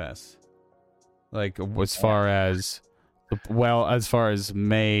Boomfest. As far as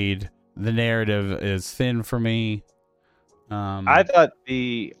made, the narrative is thin for me. I thought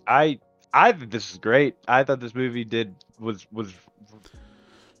I think this is great. I thought this movie was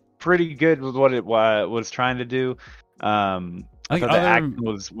pretty good with what it was trying to do. I thought the action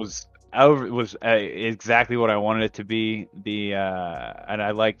was was exactly what I wanted it to be. And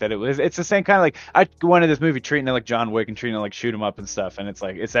I like that it's the same kind of like I wanted this movie treating it like John Wick and treating it like shoot 'em up and stuff, and it's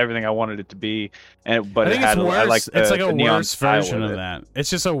like it's everything I wanted it to be, but I it think it's had I like worse. It's like a the neon worse style version with of it. that. It's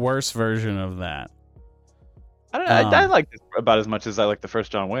just a worse version of that. I don't know. I like this about as much as I like the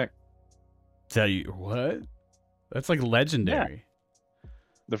first John Wick. Tell you what, that's like legendary.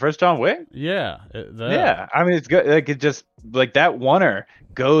 The first John Wick? Yeah. Yeah. I mean, it's good. Like it just like that oneer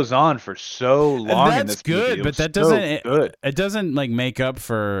goes on for so long. That's in this good, movie. but that doesn't it doesn't like make up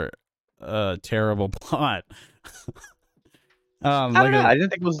for a terrible plot. I don't know. I didn't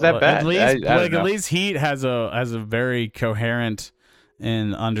think it was that bad. At least Heat has a very coherent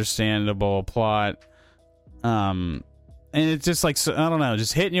and understandable plot. And it's just like I don't know,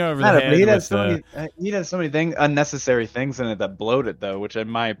 just hitting you over the head. He has so many things, unnecessary things in it that bloat it, though. Which, in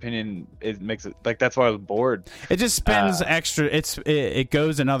my opinion, it makes it like that's why I was bored. It just spends extra. It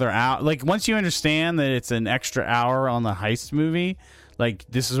goes another hour. Like once you understand that it's an extra hour on the heist movie, like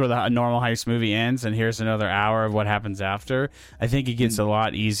this is where the normal heist movie ends, and here's another hour of what happens after. I think it gets a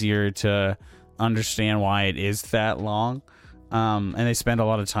lot easier to understand why it is that long. And they spend a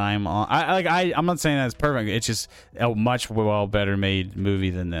lot of time on. I'm not saying that's perfect. It's just a much better made movie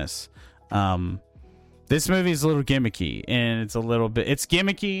than this. This movie is a little gimmicky, and it's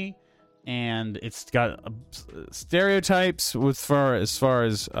gimmicky, and it's got stereotypes as far as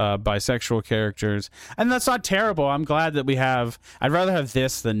bisexual characters, and that's not terrible. I'm glad that we have. I'd rather have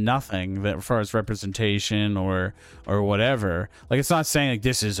this than nothing. That as far as representation or whatever. Like it's not saying like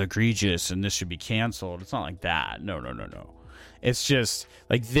this is egregious and this should be canceled. It's not like that. No. It's just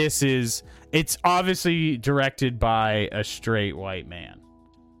like it's obviously directed by a straight white man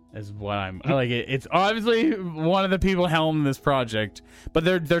is what I'm like. It's obviously one of the people helming this project, but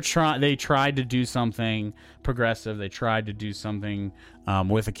they tried to do something progressive. They tried to do something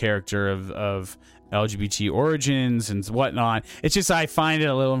with a character of LGBT origins and whatnot. It's just, I find it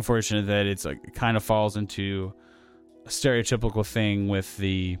a little unfortunate that it's like, it kind of falls into a stereotypical thing with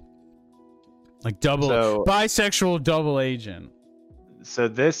the like bisexual double agent. So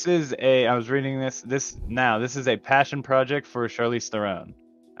this is I was reading this is a passion project for Charlize Theron.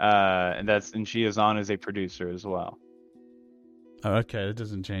 And she is on as a producer as well. Oh, okay, that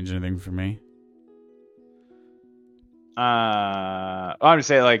doesn't change anything for me. I'm gonna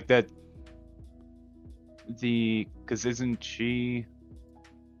say like that because isn't she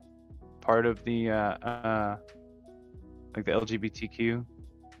part of the like the LGBTQ?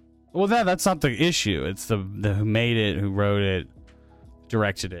 Well, that's not the issue. It's the who made it, who wrote it,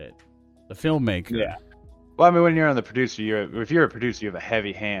 directed it, the filmmaker. Yeah. Well, I mean, when you're on the producer, if you're a producer, you have a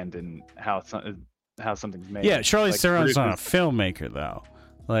heavy hand in how something's made. Yeah, Charlize Theron's not a filmmaker though.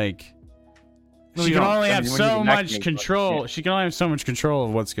 Like, she can only have so much control. She can only have so much control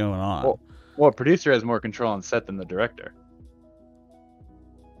of what's going on. Well, a producer has more control on set than the director.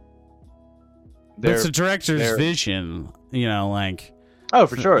 It's the director's vision, like. Oh,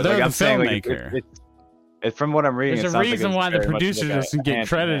 for sure. They're like, the I'm filmmaker. Saying, like, it's from what I'm reading. There's a reason why the producer doesn't get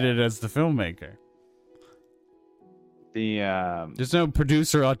credited as the filmmaker. There's no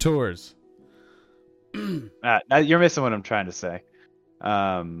producer auteurs. You're missing what I'm trying to say.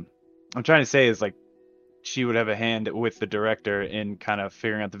 I'm trying to say is like she would have a hand with the director in kind of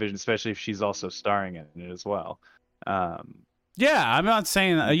figuring out the vision, especially if she's also starring in it as well. Yeah, I'm not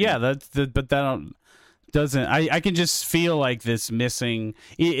saying that. Yeah, but that doesn't. I can just feel like this missing.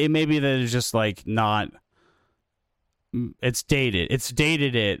 It may be that it's just like not. It's dated. It's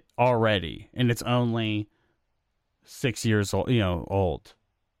dated it already, and it's only 6 years old. Old.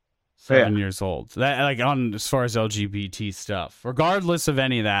 7 years old. That like on as far as LGBT stuff. Regardless of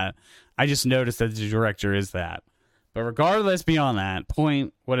any of that, I just noticed that the director is that. But regardless beyond that,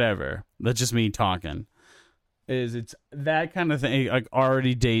 point whatever. That's just me talking. It's that kind of thing like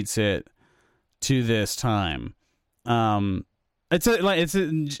already dates it to this time. And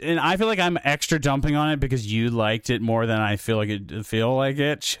I feel like I'm extra dumping on it because you liked it more than I feel like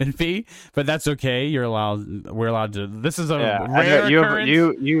it should be, but that's okay. We're allowed to. This is a rare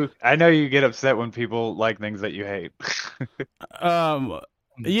occurrence. I know you get upset when people like things that you hate.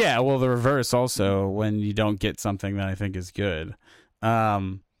 Yeah, well, the reverse also when you don't get something that I think is good.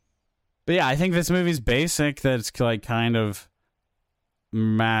 But yeah, I think this movie's basic. That it's like kind of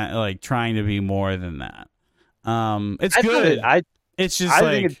like trying to be more than that. It's good. It's just I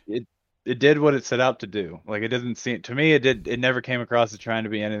think it did what it set out to do. Like it doesn't seem to me it never came across as trying to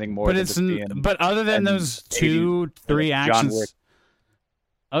be anything more. But other than those 2-3 actions,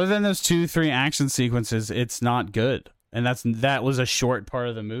 other than those 2-3 action sequences, it's not good. And that was a short part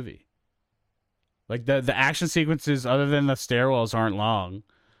of the movie. Like the action sequences, other than the stairwells, aren't long.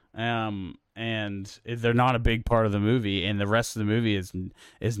 and they're not a big part of the movie, and the rest of the movie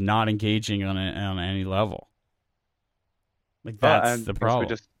is not engaging on any level. Like Well, that's I the guess we problem.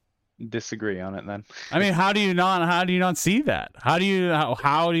 just disagree on it then. I mean, how do you not see that? How do you have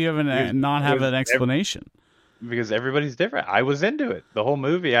Because, not have an explanation? because everybody's different. I was into it. The whole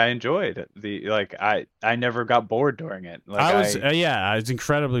movie I enjoyed. I never got bored during it. Like I was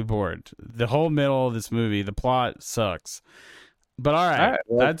incredibly bored. The whole middle of this movie, the plot sucks. But all all right, right,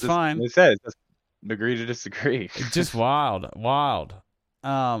 well, that's just fine. they said just agree to disagree. It's just wild, wild.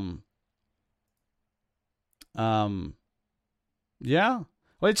 Um, um, yeah.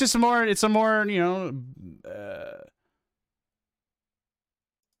 Well, it's just it's a more,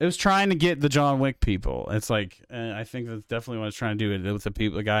 it was trying to get the John Wick people. It's like, I think that's definitely what it's trying to do with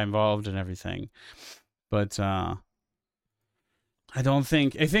the guy involved and everything. But, I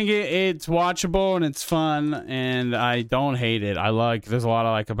think it's watchable and it's fun, and I don't hate it. There's a lot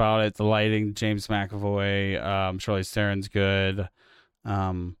I like about it. The lighting, James McAvoy, Charlize Theron's good.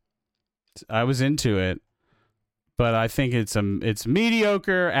 I was into it, but I think it's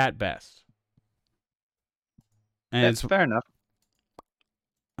mediocre at best. And That's fair enough.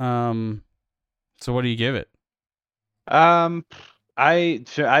 So what do you give it? I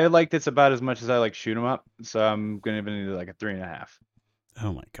liked it about as much as I like shoot 'em up, so I'm gonna give it like a 3.5.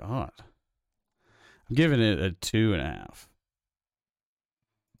 Oh my god. I'm giving it a 2.5.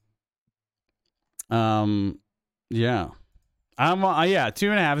 Yeah. Yeah,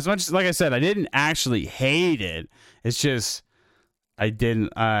 2.5. As much as, like I said, I didn't actually hate it. It's just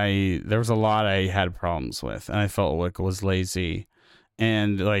there was a lot I had problems with, and I felt like it was lazy.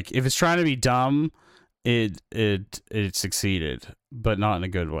 And like, if it's trying to be dumb, it succeeded, but not in a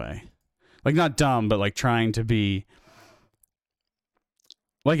good way. Like, not dumb, but like trying to be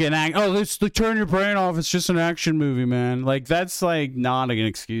like an act. Oh, let's turn your brain off. It's just an action movie, man. Like, that's like not an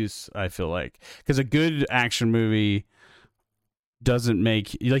excuse. I feel like, because a good action movie doesn't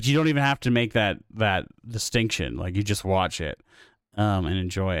make, like, you don't even have to make that distinction. Like, you just watch it and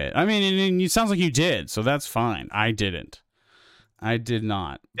enjoy it. I mean, and it sounds like you did, so that's fine. I didn't. I did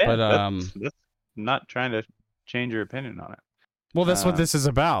not. Yeah, But that's not trying to change your opinion on it. well, that's what this is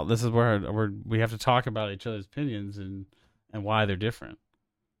about. This is where we have to talk about each other's opinions and why they're different.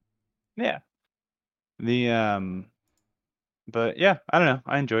 Yeah. But yeah, I don't know.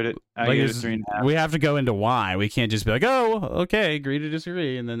 I enjoyed it. I gave it 3.5. We have to go into why. We can't just be like, oh, okay, agree to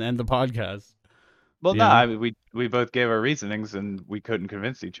disagree, and then end the podcast. Well, no, I mean, we both gave our reasonings and we couldn't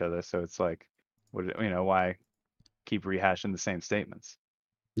convince each other, so it's like, why keep rehashing the same statements?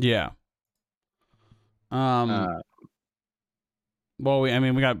 Yeah. Well,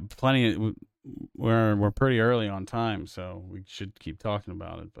 we got plenty. We're pretty early on time, so we should keep talking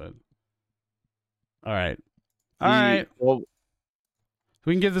about it. But all right. Well,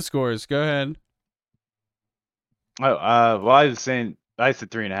 we can give the scores. Go ahead. Oh, well, I was saying I said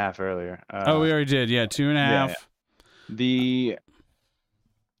 3.5 earlier. We already did. Yeah, 2.5. Yeah.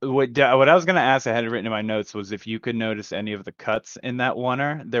 What I was gonna ask, I had it written in my notes, was if you could notice any of the cuts in that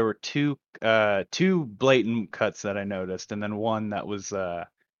oneer. There were two blatant cuts that I noticed, and then one that was I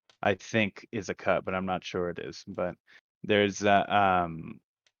think is a cut, but I'm not sure it is. But there's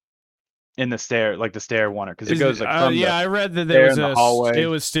in the stair oneer, because it goes like from I read that there was the hallway. It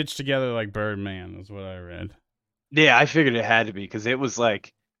was stitched together like Birdman, is what I read. Yeah, I figured it had to be, because it was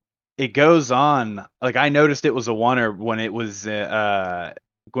like, it goes on, like, I noticed it was a oneer when it was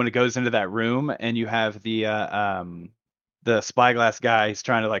when it goes into that room and you have the spyglass guy. He's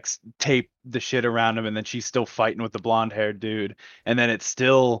trying to like tape the shit around him, and then she's still fighting with the blonde haired dude, and then it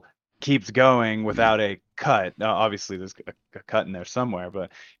still keeps going without a cut. Now, obviously there's a cut in there somewhere,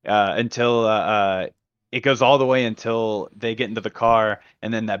 but until it goes all the way until they get into the car,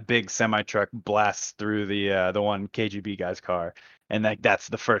 and then that big semi truck blasts through the one KGB guy's car, and that's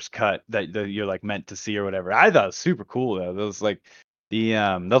the first cut that you're like meant to see or whatever. I thought it was super cool though. That was like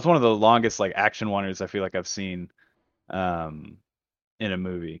that was one of the longest like action wonders I feel like I've seen in a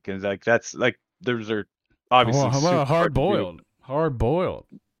movie, because like that's like those are obviously how about hard boiled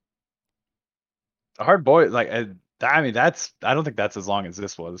like I mean, I don't think that's as long as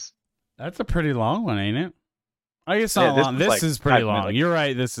this was. That's a pretty long one, ain't it? I guess not long. This like is pretty long. Minutes. You're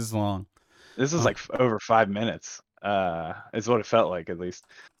right. This is long. This is like over 5 minutes. Is what it felt like, at least.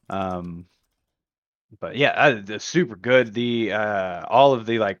 But yeah, super good. The all of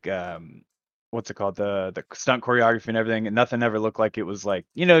the like what's it called, the stunt choreography and everything, and nothing ever looked like it was like,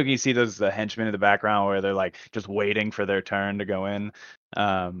 you see those the henchmen in the background where they're like just waiting for their turn to go in.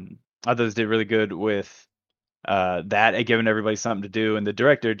 Others did really good with that and giving everybody something to do, and the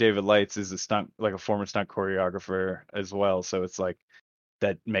director David Lights is a former stunt choreographer as well, so it's like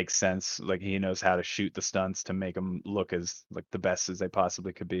that makes sense. Like he knows how to shoot the stunts to make them look as like the best as they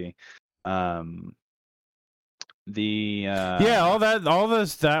possibly could be. Um, the Yeah, all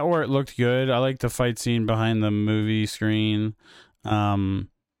this that where it looked good. I like the fight scene behind the movie screen. Yeah,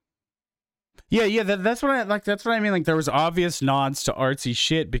 that's what I like. That's what I mean. Like there was obvious nods to artsy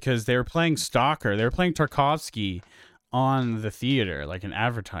shit because they were playing Stalker. They were playing Tarkovsky on the theater, like an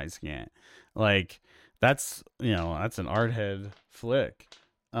advertising it. Like that's that's an art head flick.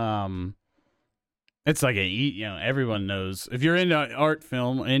 It's like everyone knows if you're into art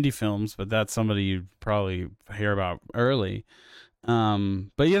film, indie films, but that's somebody you'd probably hear about early.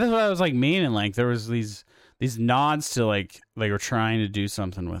 But yeah, that's what I was like meaning. Like there was these nods to like they were trying to do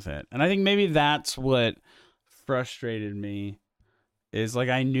something with it, and I think maybe that's what frustrated me. Is like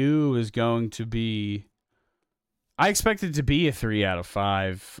I knew it was going to be. I expected it to be a 3 out of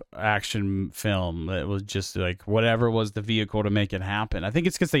 5 action film that was just like whatever was the vehicle to make it happen. I think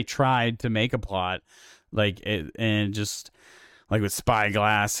it's because they tried to make a plot, like it, and just like with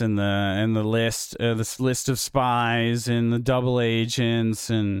Spyglass and the list, this list of spies and the double agents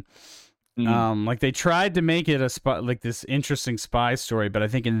and like they tried to make it like this interesting spy story, but I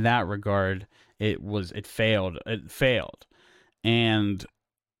think in that regard it failed. It failed, and.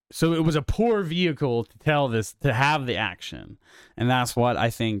 So it was a poor vehicle to tell this, to have the action, and that's what I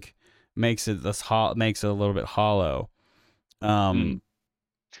think makes it makes it a little bit hollow. I'm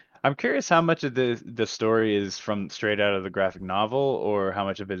curious how much of the story is from straight out of the graphic novel, or how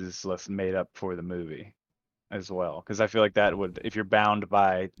much of it is less made up for the movie as well. Because I feel like that would, if you're bound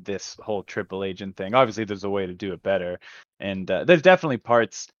by this whole triple agent thing, obviously there's a way to do it better, and there's definitely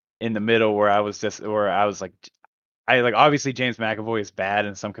parts in the middle where I was like. Obviously James McAvoy is bad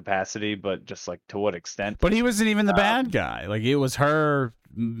in some capacity, but just like to what extent? But he wasn't even the bad guy. Like it was her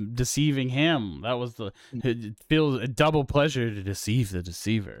deceiving him. That was it feels a double pleasure to deceive the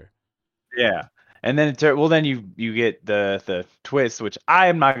deceiver. Yeah, and then then you get the twist, which I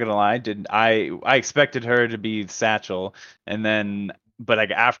am not gonna lie, I expected her to be Satchel, and then. But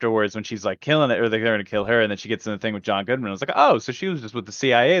like afterwards, when she's like killing it, or they're going to kill her, and then she gets in the thing with John Goodman, I was like, oh, so she was just with the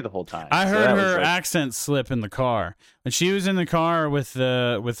CIA the whole time. I heard her accent slip in the car when she was in the car with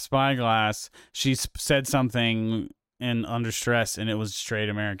Spyglass. She said something under stress, and it was straight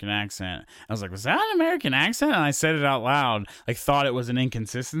American accent. I was like, was that an American accent? And I said it out loud, like thought it was an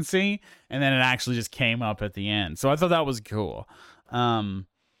inconsistency, and then it actually just came up at the end. So I thought that was cool.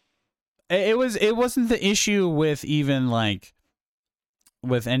 It wasn't the issue with even like.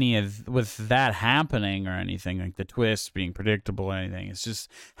 With that happening or anything, like the twist being predictable or anything. It's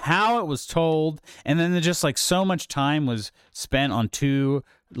just how it was told, and then just like so much time was spent on 2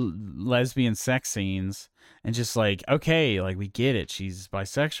 lesbian sex scenes, and just like, okay, like we get it, she's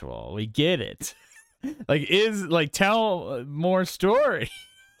bisexual, we get it. Tell more story.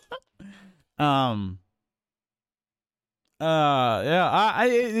 Yeah, I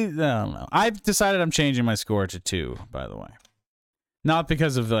don't know. I've decided I'm changing my score to 2, by the way. Not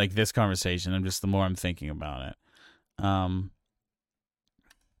because of like this conversation. I'm just the more I'm thinking about it.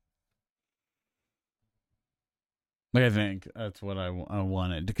 Like I think that's what I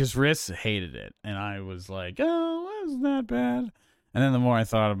wanted, because Riss hated it, and I was like, oh, wasn't that bad? And then the more I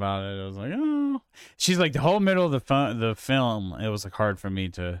thought about it, I was like, oh, she's like the whole middle of the film. It was like hard for me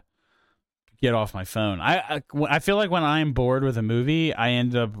to get off my phone. I feel like when I'm bored with a movie, I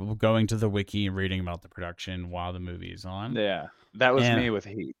end up going to the wiki and reading about the production while the movie is on. Yeah. That was me with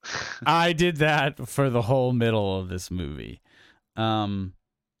Heat. I did that for the whole middle of this movie. Bill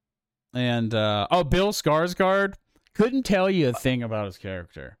Skarsgård, couldn't tell you a thing about his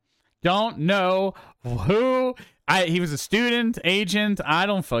character. Don't know who. He was a student, agent. I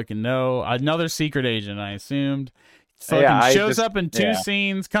don't fucking know. Another secret agent, I assumed. Shows up in 2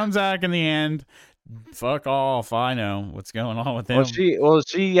 scenes, comes back in the end. Fuck off! I know what's going on with him.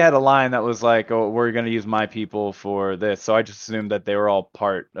 She had a line that was like, "Oh, we're gonna use my people for this," so I just assumed that they were all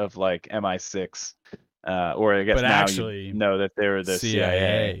part of like MI6, or I guess but now actually, you know that they were the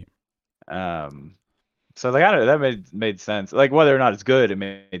CIA. So like I don't know, that made sense. Like whether or not it's good, it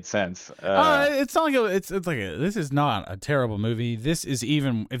made sense. It's not like this is not a terrible movie. This is,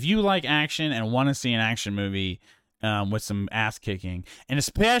 even if you like action and want to see an action movie with some ass kicking, and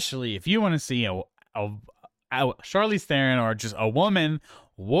especially if you want to see a Charlize Theron or just a woman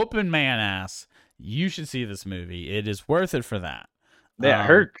whooping man ass, you should see this movie. It is worth it for that. Yeah,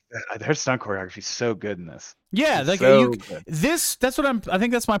 her stunt choreography is so good in this. Yeah, like I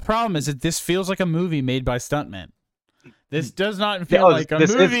think that's my problem, is that this feels like a movie made by stuntmen. This does not feel like a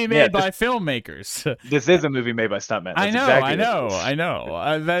movie made by filmmakers. This is a movie made by stuntmen. I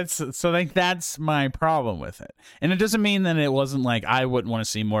know. That's my problem with it. And it doesn't mean that it wasn't like I wouldn't want to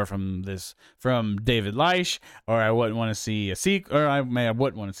see more from David Leitch, or I wouldn't want to see a sequel, or I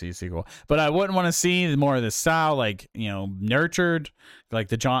wouldn't want to see a sequel, but I wouldn't want to see more of this style, like, nurtured, like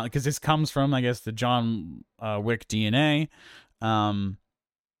the John, because this comes from, I guess, the John Wick DNA.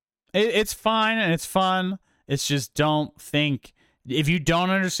 It's fine and it's fun. It's just, don't think, if you don't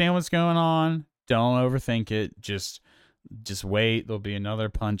understand what's going on, don't overthink it. Just wait. There'll be another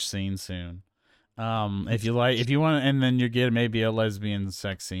punch scene soon. If you want, and then you get maybe a lesbian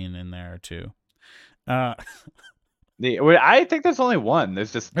sex scene in there too. I think there's only one.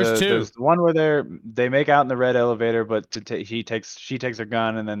 There's two. There's the one where they make out in the red elevator, but she takes her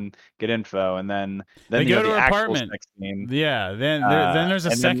gun and then get info, and then they go to her apartment. Sex scene. Yeah. Then there's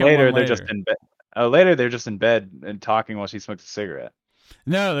a second later, one. They're just in bed. Later they're just in bed and talking while she smokes a cigarette.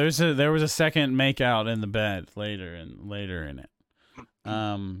 No, there was a second makeout in the bed later in it.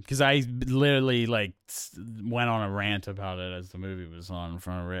 Because I literally went on a rant about it as the movie was on in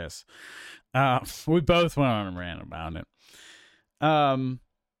front of Riss. We both went on a rant about it.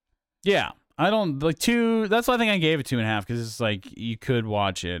 Yeah, I don't like two. That's why I think I gave it 2.5, because it's like you could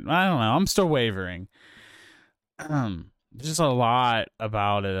watch it. I don't know. I'm still wavering. There's just a lot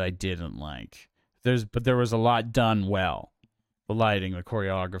about it I didn't like. But there was a lot done well. The lighting, the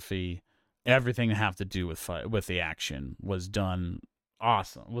choreography, everything that have to do with the action was done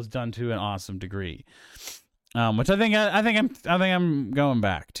awesome. Was done to an awesome degree. Which I think I'm going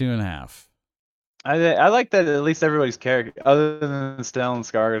back 2.5. I like that at least everybody's character, other than Stellan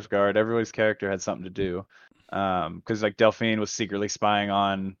Skarsgård, everybody's character had something to do. Because like Delphine was secretly spying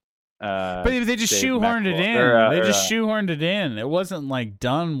on. But they just shoehorned it in. They just shoehorned it in. It wasn't like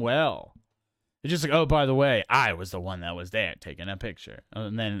done well. It's just like, oh, by the way, I was the one that was there taking a picture,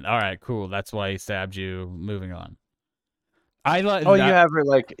 and then all right, cool. That's why he stabbed you. Moving on. You have her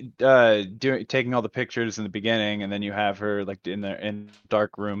taking all the pictures in the beginning, and then you have her like in the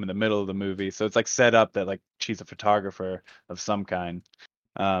dark room in the middle of the movie. So it's like set up that like she's a photographer of some kind.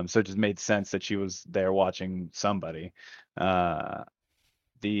 So it just made sense that she was there watching somebody. And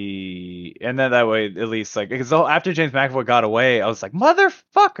then that way, at least, like, because after James McAvoy got away, I was like,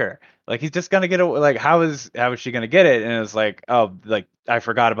 motherfucker, like, he's just gonna get away. Like, how is she gonna get it? And it was like, oh, like, I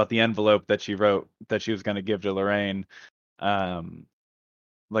forgot about the envelope that she wrote that she was gonna give to Lorraine,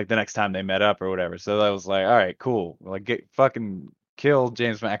 like the next time they met up or whatever. So I was like, all right, cool, like, fucking kill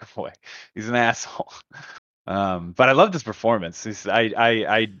James McAvoy. He's an asshole. But I loved his performance.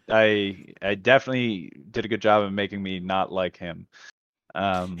 I definitely did a good job of making me not like him.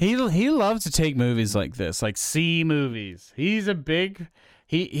 He loves to take movies like this, like C movies. He's a great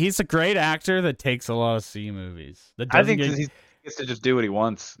actor that takes a lot of C movies. I think he gets to just do what he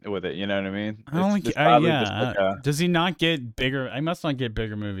wants with it. You know what I mean? Does he not get bigger? I must not get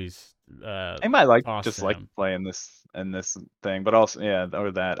bigger movies. I might like playing this and this thing, but also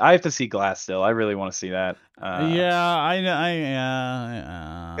or that. I have to see Glass still. I really want to see that.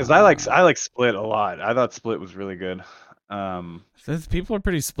 Because I like Split a lot. I thought Split was really good. People are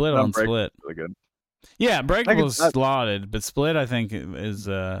pretty split on Split. Really good. Yeah, Breakable is slotted, but Split I think is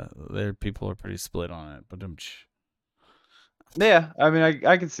there. People are pretty split on it. But yeah, I mean,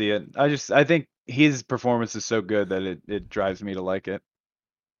 I can see it. I think his performance is so good that it drives me to like it.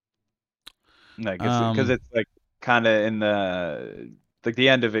 Like, because it's like kind of in the like the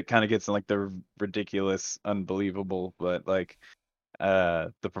end of it kind of gets in like the ridiculous, unbelievable, but like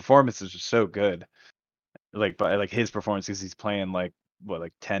the performance is just so good. Like, but like his performance, because he's playing like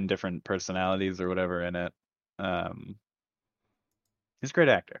 10 different personalities or whatever in it. He's a great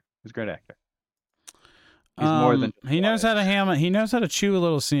actor. He's more than he knows how to he knows how to chew a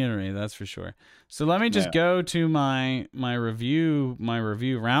little scenery, that's for sure. So let me just go to my review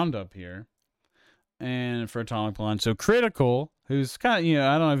roundup here. And for Atomic Blonde, so Critical, who's kind of,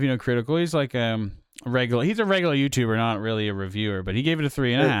 I don't know if you know Critical. He's like he's a regular YouTuber, not really a reviewer, but he gave it a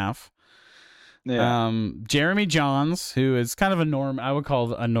 3.5. Yeah. Jeremy Johns, who is kind of I would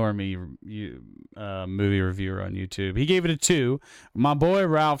call a normie movie reviewer on YouTube. He gave it a 2. My boy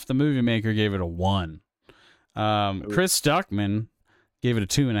Ralph, the movie maker, gave it a 1. Chris Stuckman gave it a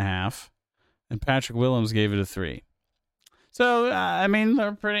 2.5, and Patrick Willems gave it a 3. So I mean,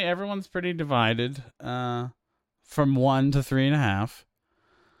 everyone's pretty divided from 1 to 3.5.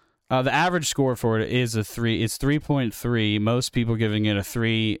 The average score for it is a 3. It's 3.3. Most people giving it a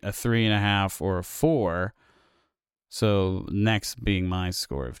 3, a 3.5, or a 4. So next being my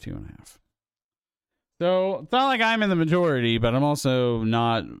score of 2.5. So it's not like I'm in the majority, but I'm also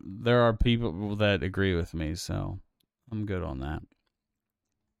not. There are people that agree with me. So I'm good on that.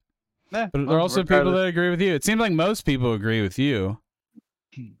 Yeah, But there are also people that agree with you. It seems like most people agree with you.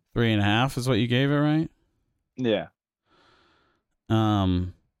 3.5 is what you gave it, right? Yeah.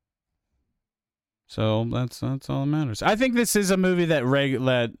 So that's all that matters. I think this is a movie that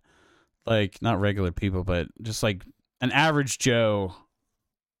like not regular people, but just like an average Joe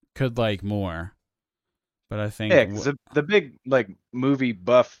could like more. But I think because the big like movie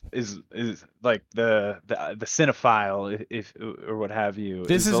buff is like the cinephile, if or what have you.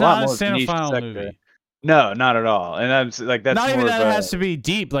 This is a lot not a more niche cinephile sector. movie. No, not at all. And I'm like, that's not even more that of it has to be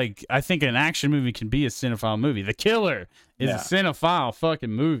deep. Like I think an action movie can be a cinephile movie. The Killer is a cinephile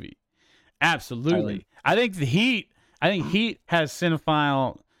fucking movie. Absolutely. I think Heat has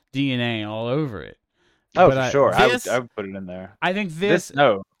cinephile DNA all over it. Oh, but for sure. I would put it in there. I think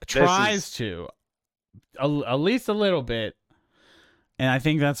tries to at least a little bit, and I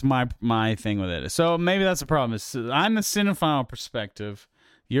think that's my thing with it. So maybe that's the problem. I'm the cinephile perspective.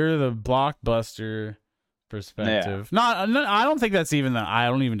 You're the blockbuster perspective. Yeah. No, I don't think that's even I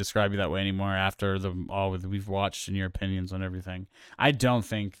don't even describe you that way anymore after we've watched and your opinions on everything. I don't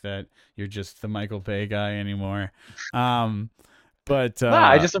think that you're just the Michael Bay guy anymore. But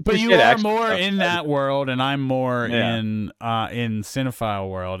I just appreciate but you are more in that world, and I'm more in cinephile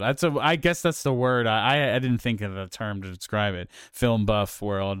world. I guess that's the word. I didn't think of the term to describe it. Film buff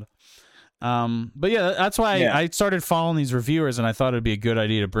world. But yeah, that's why I started following these reviewers, and I thought it'd be a good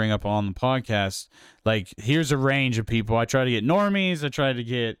idea to bring up on the podcast. Like, here's a range of people. I try to get normies. I try to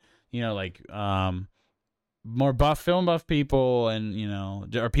get more film buff people,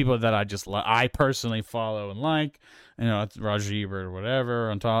 and or people that I personally follow and like. It's Roger Ebert or whatever,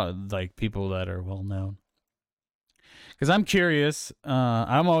 on top, like people that are well known. Because I'm curious.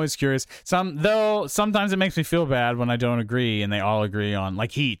 I'm always curious. Sometimes it makes me feel bad when I don't agree, and they all agree on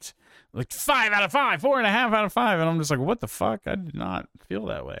like Heat, like 5 out of 5, 4.5 out of 5, and I'm just like, what the fuck? I did not feel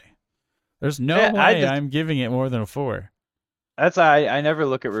that way. There's no way I'm giving it more than a 4. That's I never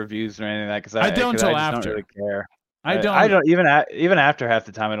look at reviews or anything like that because I don't until after. Don't really care. I don't even after half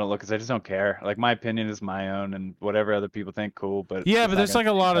the time I don't look because I just don't care. Like, my opinion is my own, and whatever other people think, cool. But there's like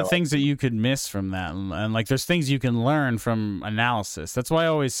a lot of things that you could miss from that, and like there's things you can learn from analysis. That's why I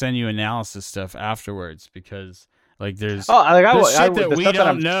always send you analysis stuff afterwards, because like there's shit that we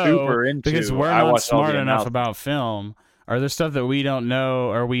don't know because we're not smart enough about film. Or there's stuff that we don't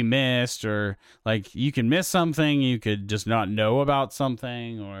know or we missed, or like you can miss something, you could just not know about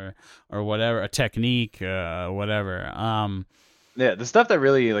something, or whatever, a technique, whatever. The stuff that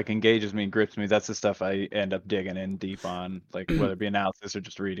really like engages me and grips me, that's the stuff I end up digging in deep on, like whether it be analysis or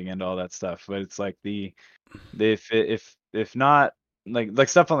just reading into all that stuff. But it's like if not like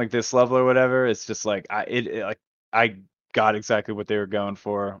stuff on like this level or whatever, it's just like I got exactly what they were going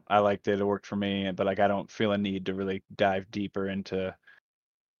for. I liked it. It worked for me, but like I don't feel a need to really dive deeper into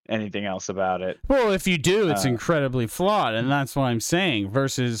anything else about it. Well, if you do, it's incredibly flawed, and that's what I'm saying.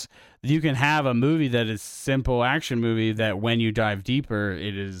 Versus, you can have a movie that is simple action movie that when you dive deeper,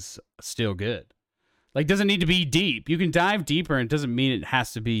 it is still good. Like, doesn't need to be deep. You can dive deeper, and it doesn't mean it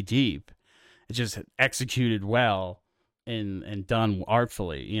has to be deep. It's just executed well and done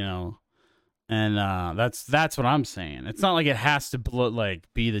artfully, And that's what I'm saying. It's not like it has to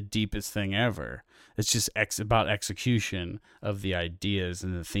be the deepest thing ever. It's just about execution of the ideas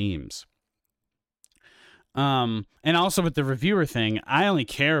and the themes. And also with the reviewer thing, I only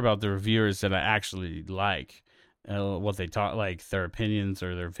care about the reviewers that I actually like, what they talk, like their opinions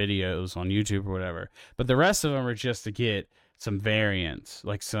or their videos on YouTube or whatever. But the rest of them are just to get some variance,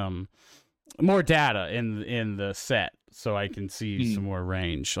 like some more data in the set, so I can see some more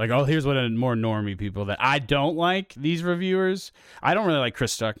range. Like, here's what a more normie people that I don't like, these reviewers. I don't really like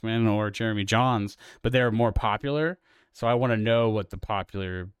Chris Stuckman or Jeremy Johns, but they're more popular. So I want to know what the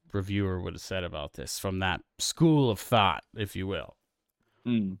popular reviewer would have said about this from that school of thought, if you will.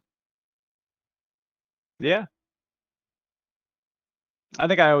 Yeah. I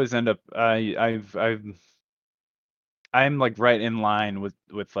think I always end up, I'm like right in line with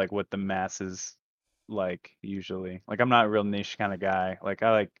like what the masses like usually. Like, I'm not a real niche kind of guy. Like,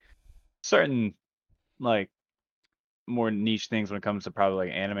 I like certain like more niche things when it comes to probably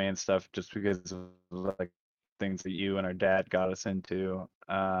like anime and stuff, just because of like things that you and our dad got us into.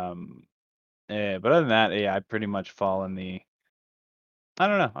 But other than that, I pretty much fall in the, I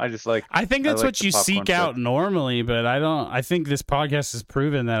don't know. I just like, I think that's what you seek out normally, but I think this podcast has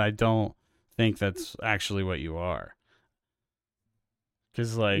proven that I don't think that's actually what you are.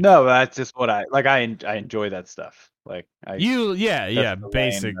 Cause like, no, that's just what I like. I enjoy that stuff. Like,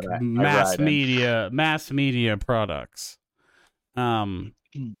 basic mass media products.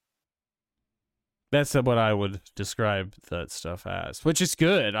 That's what I would describe that stuff as, which is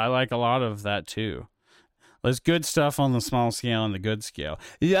good. I like a lot of that too. There's good stuff on the small scale and the good scale.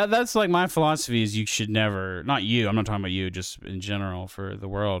 Yeah, that's like my philosophy is you should never, not you, I'm not talking about you, just in general for the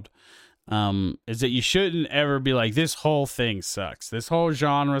world, is that you shouldn't ever be like, this whole thing sucks. This whole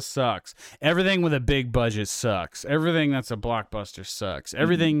genre sucks. Everything with a big budget sucks. Everything that's a blockbuster sucks.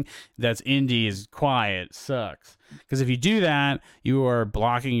 Everything that's indie is quiet sucks. Because if you do that, you are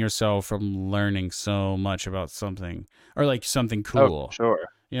blocking yourself from learning so much about something or like something cool. Oh, sure.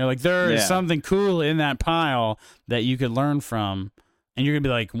 You know, like there is something cool in that pile that you could learn from. And you're going to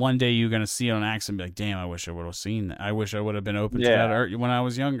be like, one day you're going to see it on accident and be like, damn, I wish I would have seen that. I wish I would have been open to that art when I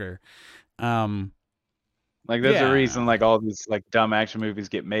was younger. Like there's a reason like all these like dumb action movies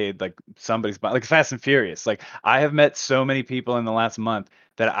get made. Like somebody's like Fast and Furious. Like I have met so many people in the last month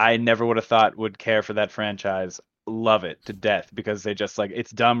that I never would have thought would care for that franchise. Love it to death because they just like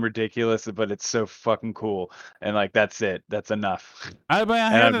it's dumb, ridiculous, but it's so fucking cool. And like that's it. That's enough. I hear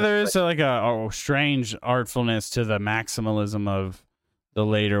that there is like a strange artfulness to the maximalism of the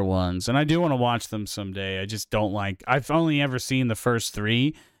later ones, and I do want to watch them someday. I just don't like. I've only ever seen the first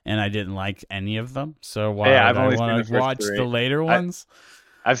 3, and I didn't like any of them. So why I've only want to watch the later ones?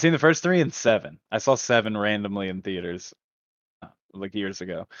 I've seen the first 3 and 7. I saw 7 randomly in theaters, like years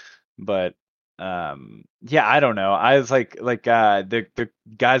ago, but I don't know. I was like the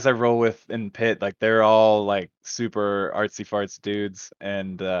guys I roll with in Pitt, like they're all like super artsy farts dudes,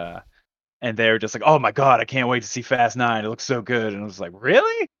 and they were just like, oh my god, I can't wait to see Fast 9. It looks so good. And I was like,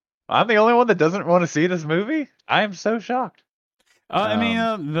 really? I'm the only one that doesn't want to see this movie? I am so shocked. I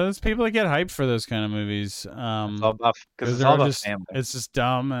mean, those people that get hyped for those kind of movies, it's all about family. It's just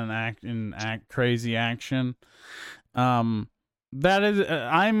dumb and crazy action. That is,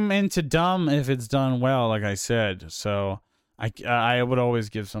 I'm into dumb if it's done well, like I said. So I would always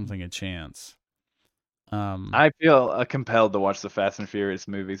give something a chance. I feel compelled to watch the Fast and Furious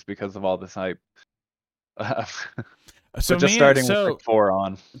movies because of all this hype. So just starting with like 4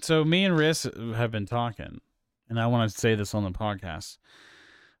 on. So me and Riss have been talking, and I want to say this on the podcast.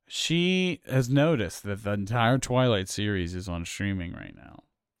 She has noticed that the entire Twilight series is on streaming right now.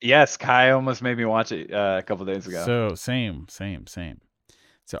 Yes, Kai almost made me watch it a couple days ago. So same.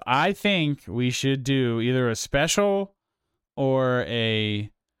 So I think we should do either a special or a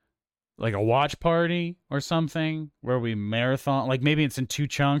watch party or something where we marathon, like maybe it's in 2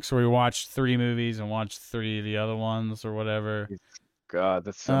 chunks where we watch 3 movies and watch 3 of the other ones or whatever. God,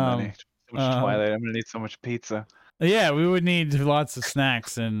 that's so many. So much Twilight. I'm gonna need so much pizza. Yeah, we would need lots of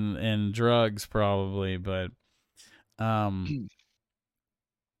snacks and drugs probably, but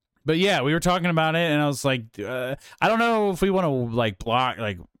yeah, we were talking about it, and I was like, I don't know if we want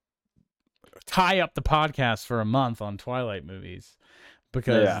to tie up the podcast for a month on Twilight movies,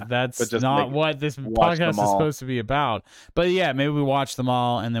 because that's not what this podcast is supposed to be about. But yeah, maybe we watch them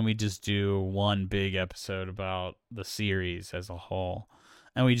all, and then we just do one big episode about the series as a whole,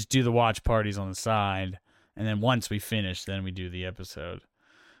 and we just do the watch parties on the side, and then once we finish, then we do the episode.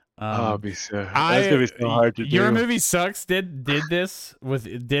 It'd be so. That's gonna be so hard to do. Your Movie Sucks did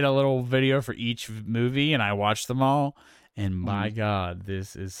a little video for each movie, and I watched them all. And my God,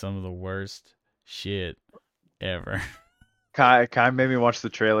 this is some of the worst shit ever. Kai made me watch the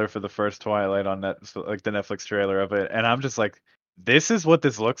trailer for the first Twilight on Netflix, like the Netflix trailer of it, and I'm just like, this is what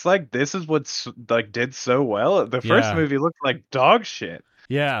this looks like. This is what's like did so well. The first movie looked like dog shit.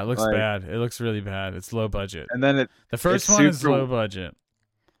 Yeah, it looks bad. It looks really bad. It's low budget. And then the first one is low budget.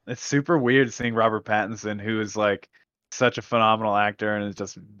 It's super weird seeing Robert Pattinson, who is like such a phenomenal actor and has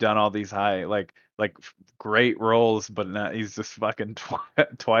just done all these high like great roles, but now he's just fucking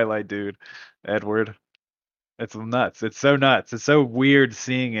Twilight dude, Edward. It's nuts. It's so nuts. It's so weird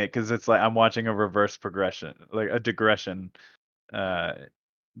seeing it because it's like I'm watching a reverse progression, like a digression,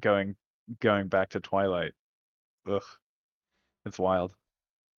 going back to Twilight. Ugh, it's wild.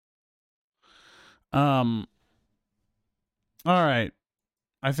 All right.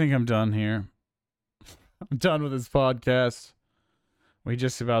 I think I'm done here. I'm done with this podcast. We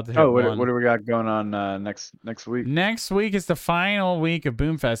just about to hit what do we got going on next week? Next week is the final week of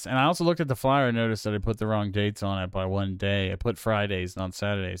Boomfest, and I also looked at the flyer and noticed that I put the wrong dates on it by one day. I put Fridays, not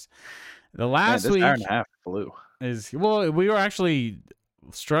Saturdays. The last week hour and a half flew. We were actually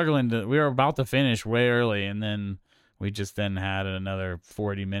struggling we were about to finish way early, and then we just had another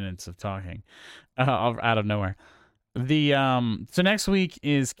 40 minutes of talking out of nowhere. So next week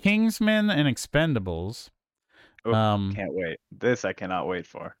is Kingsman and Expendables. Can't wait. This I cannot wait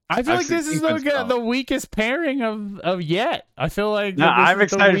for. I feel like this is the weakest pairing of yet. I feel like I'm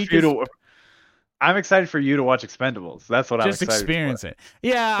excited for you to. I'm excited for you to watch Expendables. That's what I'm Just excited for. experience it.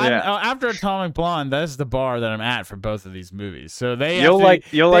 Yeah, Yeah. after Atomic Blonde, that's the bar that I'm at for both of these movies. So they have You'll to like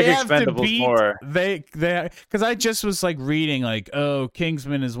they have to Expendables beat more. they because I just was like reading like, oh,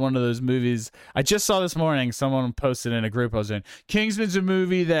 Kingsman is one of those movies. I just saw this morning someone posted in a group I was in. Kingsman's a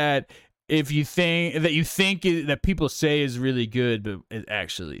movie that if you think that people say is really good, but it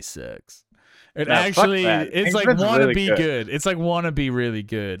actually sucks. It Nah, fuck actually, that. it's like Kingsman's wanna really be good. good. It's like wanna be really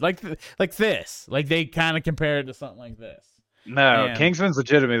good. Like this. Like they kind of compare it to something like this. No, And Kingsman's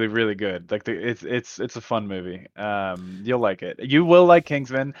legitimately really good. Like it's a fun movie. You'll like it. You will like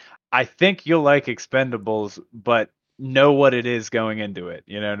Kingsman. I think you'll like Expendables, but know what it is going into it.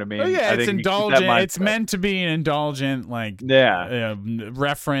 You know what I oh mean? yeah, I it's think if you keep that indulgent. It's mindset. meant to be an indulgent, like Yeah,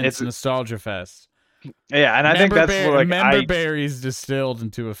 reference it's nostalgia fest. yeah, and I think that's what like Member berries distilled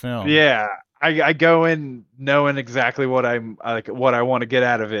into a film. yeah. I go in knowing exactly what I'm like what I want to get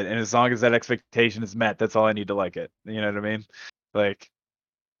out of it, and as long as that expectation is met, that's all I need to like it. You know what I mean? Like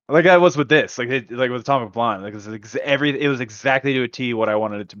I was with this, like with Atomic Blonde, like it was exactly to a T what I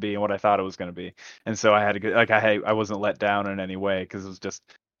wanted it to be and what I thought it was going to be, and so I had to get like I wasn't let down in any way because it was just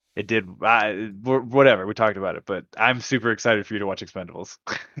it did whatever we talked about it, but I'm super excited for you to watch Expendables.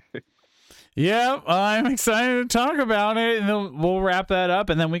 Yeah, I'm excited to talk about it, and then we'll wrap that up,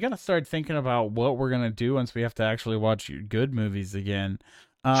 and then we gotta start thinking about what we're gonna do once we have to actually watch good movies again.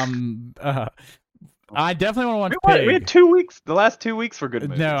 Um, uh, I definitely want to watch We Pig. had 2 weeks, the last 2 weeks were good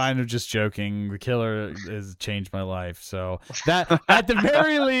movies. No, I'm just joking. The Killer has changed my life. So that, at the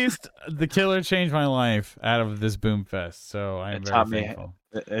very least, The Killer changed my life out of this boom fest. So I'm It very taught me thankful.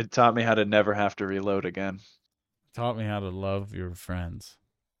 it taught me how to never have to reload again. Taught me how to love your friends.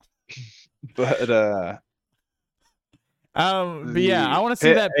 But But yeah, I want to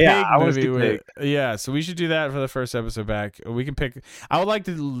see that yeah, Pig I want to movie see Pig. yeah, so we should do that for the first episode back. We can pick. I would like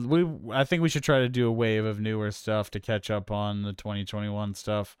to. I think we should try to do a wave of newer stuff to catch up on the 2021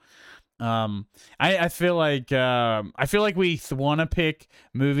 stuff. I feel like we want to pick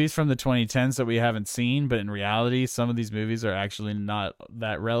movies from the 2010s that we haven't seen, but in reality, some of these movies are actually not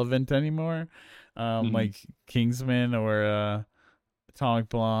that relevant anymore. Like Kingsman or Atomic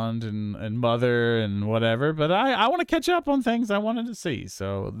Blonde and Mother and whatever. But I want to catch up on things I wanted to see.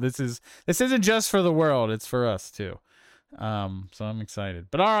 So this isn't just for the world; it's for us too. So I'm excited.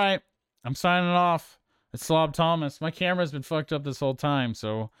 But all right, I'm signing off. It's Slob Thomas. My camera's been fucked up this whole time,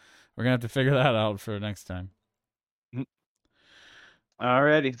 so we're gonna have to figure that out for next time.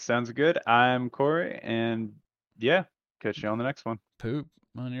 Alrighty, sounds good. I'm Corey, and yeah, catch you on the next one. Poop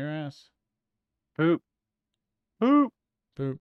on your ass. Poop. Poop. Poop.